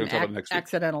what being an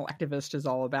accidental activist is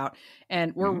all about.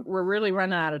 And we're really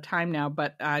running out of time now,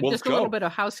 but just a little bit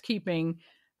of housekeeping.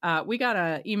 We got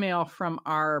an email from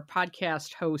our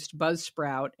podcast host,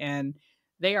 Buzzsprout, and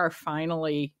they are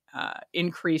finally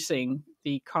increasing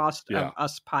the cost of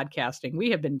us podcasting. We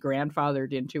have been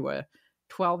grandfathered into a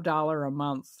 $12 a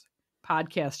month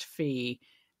podcast fee,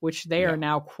 which they are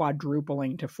now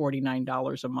quadrupling to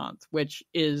 $49 a month, which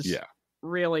is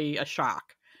really a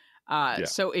shock.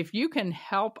 So if you can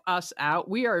help us out,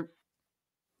 we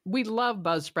love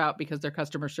Buzzsprout because their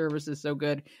customer service is so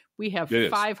good. We have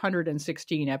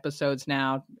 516 episodes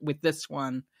now with this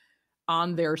one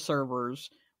on their servers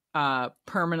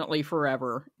permanently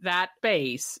forever. That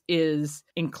base is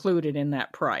included in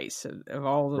that price of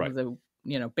all of the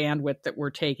bandwidth that we're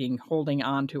taking, holding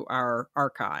on to our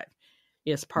archive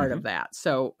is part of that.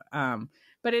 So,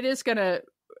 but it is going to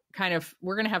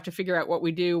we're going to have to figure out what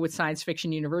we do with Science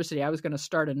Fiction University. I was going to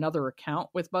start another account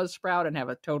with Buzzsprout and have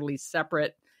a totally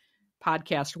separate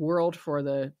podcast world for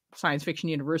the Science Fiction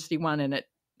University one. And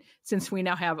since we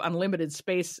now have unlimited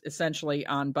space essentially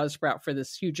on Buzzsprout for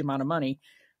this huge amount of money,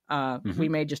 we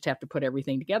may just have to put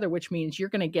everything together, which means you're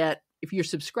going to get, if you're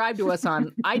subscribed to us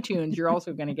on iTunes, you're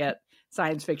also going to get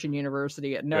Science Fiction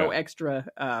University at no extra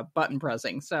button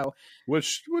pressing. So,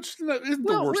 which isn't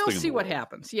the worst thing. We'll see what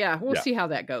happens. We'll see how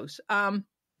that goes. At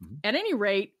any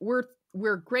rate,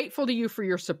 we're grateful to you for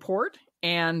your support,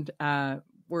 and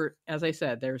as I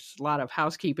said, there's a lot of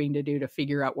housekeeping to do to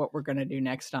figure out what we're going to do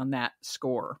next on that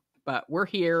score. But we're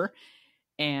here,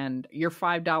 and your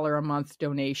 $5 a month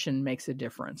donation makes a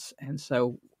difference. And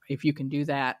so if you can do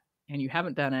that and you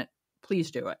haven't done it,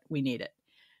 please do it. We need it.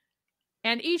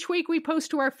 And each week we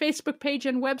post to our Facebook page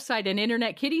and website an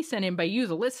Internet Kitty sent in by you,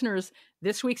 the listeners.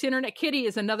 This week's Internet Kitty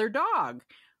is another dog.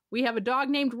 We have a dog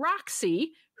named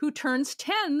Roxy who turns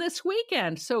 10 this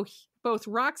weekend. So both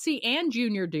Roxy and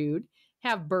Junior Dude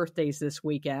have birthdays this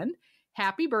weekend.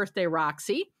 Happy birthday,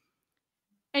 Roxy.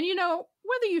 And you know,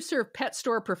 whether you serve Pet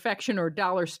Store Perfection or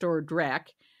Dollar Store Dreck,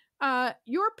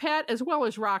 your pet, as well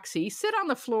as Roxy, sit on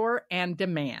the floor and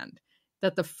demand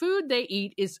that the food they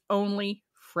eat is only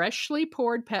freshly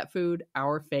poured pet food,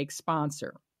 our fake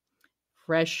sponsor.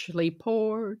 Freshly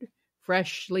poured,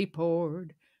 freshly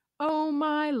poured. Oh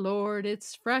my Lord,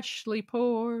 it's freshly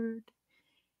poured.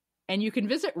 And you can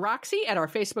visit Roxy at our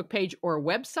Facebook page or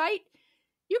website.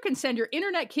 You can send your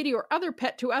Internet Kitty or other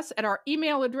pet to us at our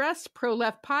email address,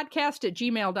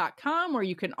 proleftpodcast@gmail.com, or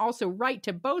you can also write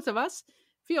to both of us.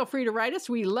 Feel free to write us.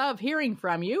 We love hearing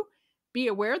from you. Be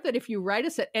aware that if you write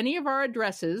us at any of our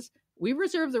addresses, we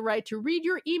reserve the right to read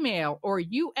your email or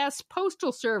U.S.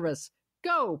 Postal Service.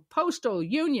 Go, postal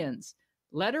unions.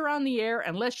 Letter on the air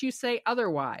unless you say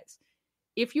otherwise.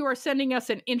 If you are sending us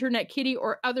an Internet Kitty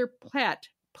or other pet,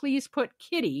 please put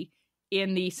kitty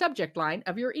in the subject line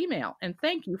of your email. And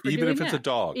thank you for doing that. Even if it's a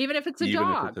dog. Even if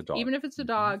it's a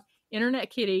dog,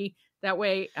 Internet Kitty. That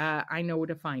way I know where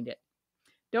to find it.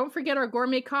 Don't forget our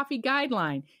gourmet coffee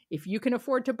guideline. If you can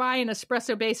afford to buy an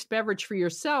espresso-based beverage for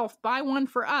yourself, buy one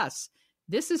for us.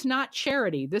 This is not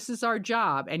charity. This is our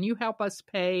job, and you help us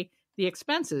pay the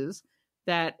expenses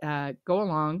that go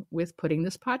along with putting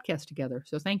this podcast together.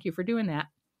 So thank you for doing that.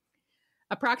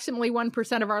 Approximately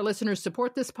 1% of our listeners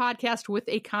support this podcast with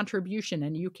a contribution,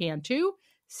 and you can too.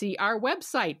 See our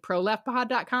website,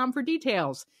 proleftpod.com, for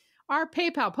details. Our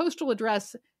PayPal, postal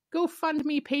address,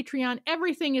 GoFundMe, Patreon,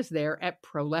 everything is there at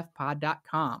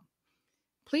proleftpod.com.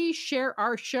 Please share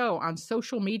our show on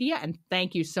social media, and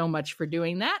thank you so much for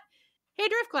doing that. Hey,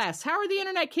 Driftglass, how are the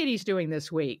Internet Kitties doing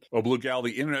this week? Oh, Blue Gal,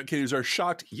 the Internet Kitties are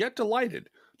shocked yet delighted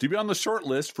to be on the short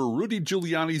list for Rudy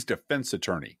Giuliani's defense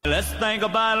attorney. Let's think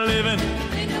about living.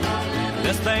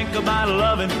 Let's think about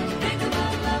loving.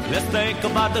 Let's think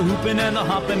about the hooping and the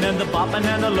hopping and the bopping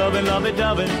and the loving,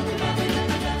 lovey-dovey.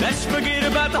 Let's forget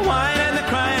about the whine and the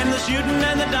crying, the shooting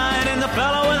and the dying, and the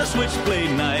fellow with a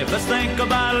switchblade knife. Let's think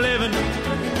about living.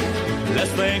 Let's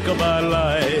think about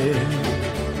life.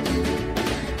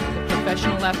 The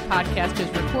Professional Left podcast is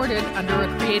recorded under a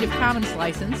Creative Commons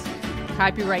license.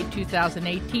 Copyright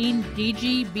 2018,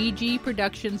 DGBG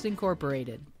Productions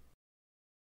Incorporated.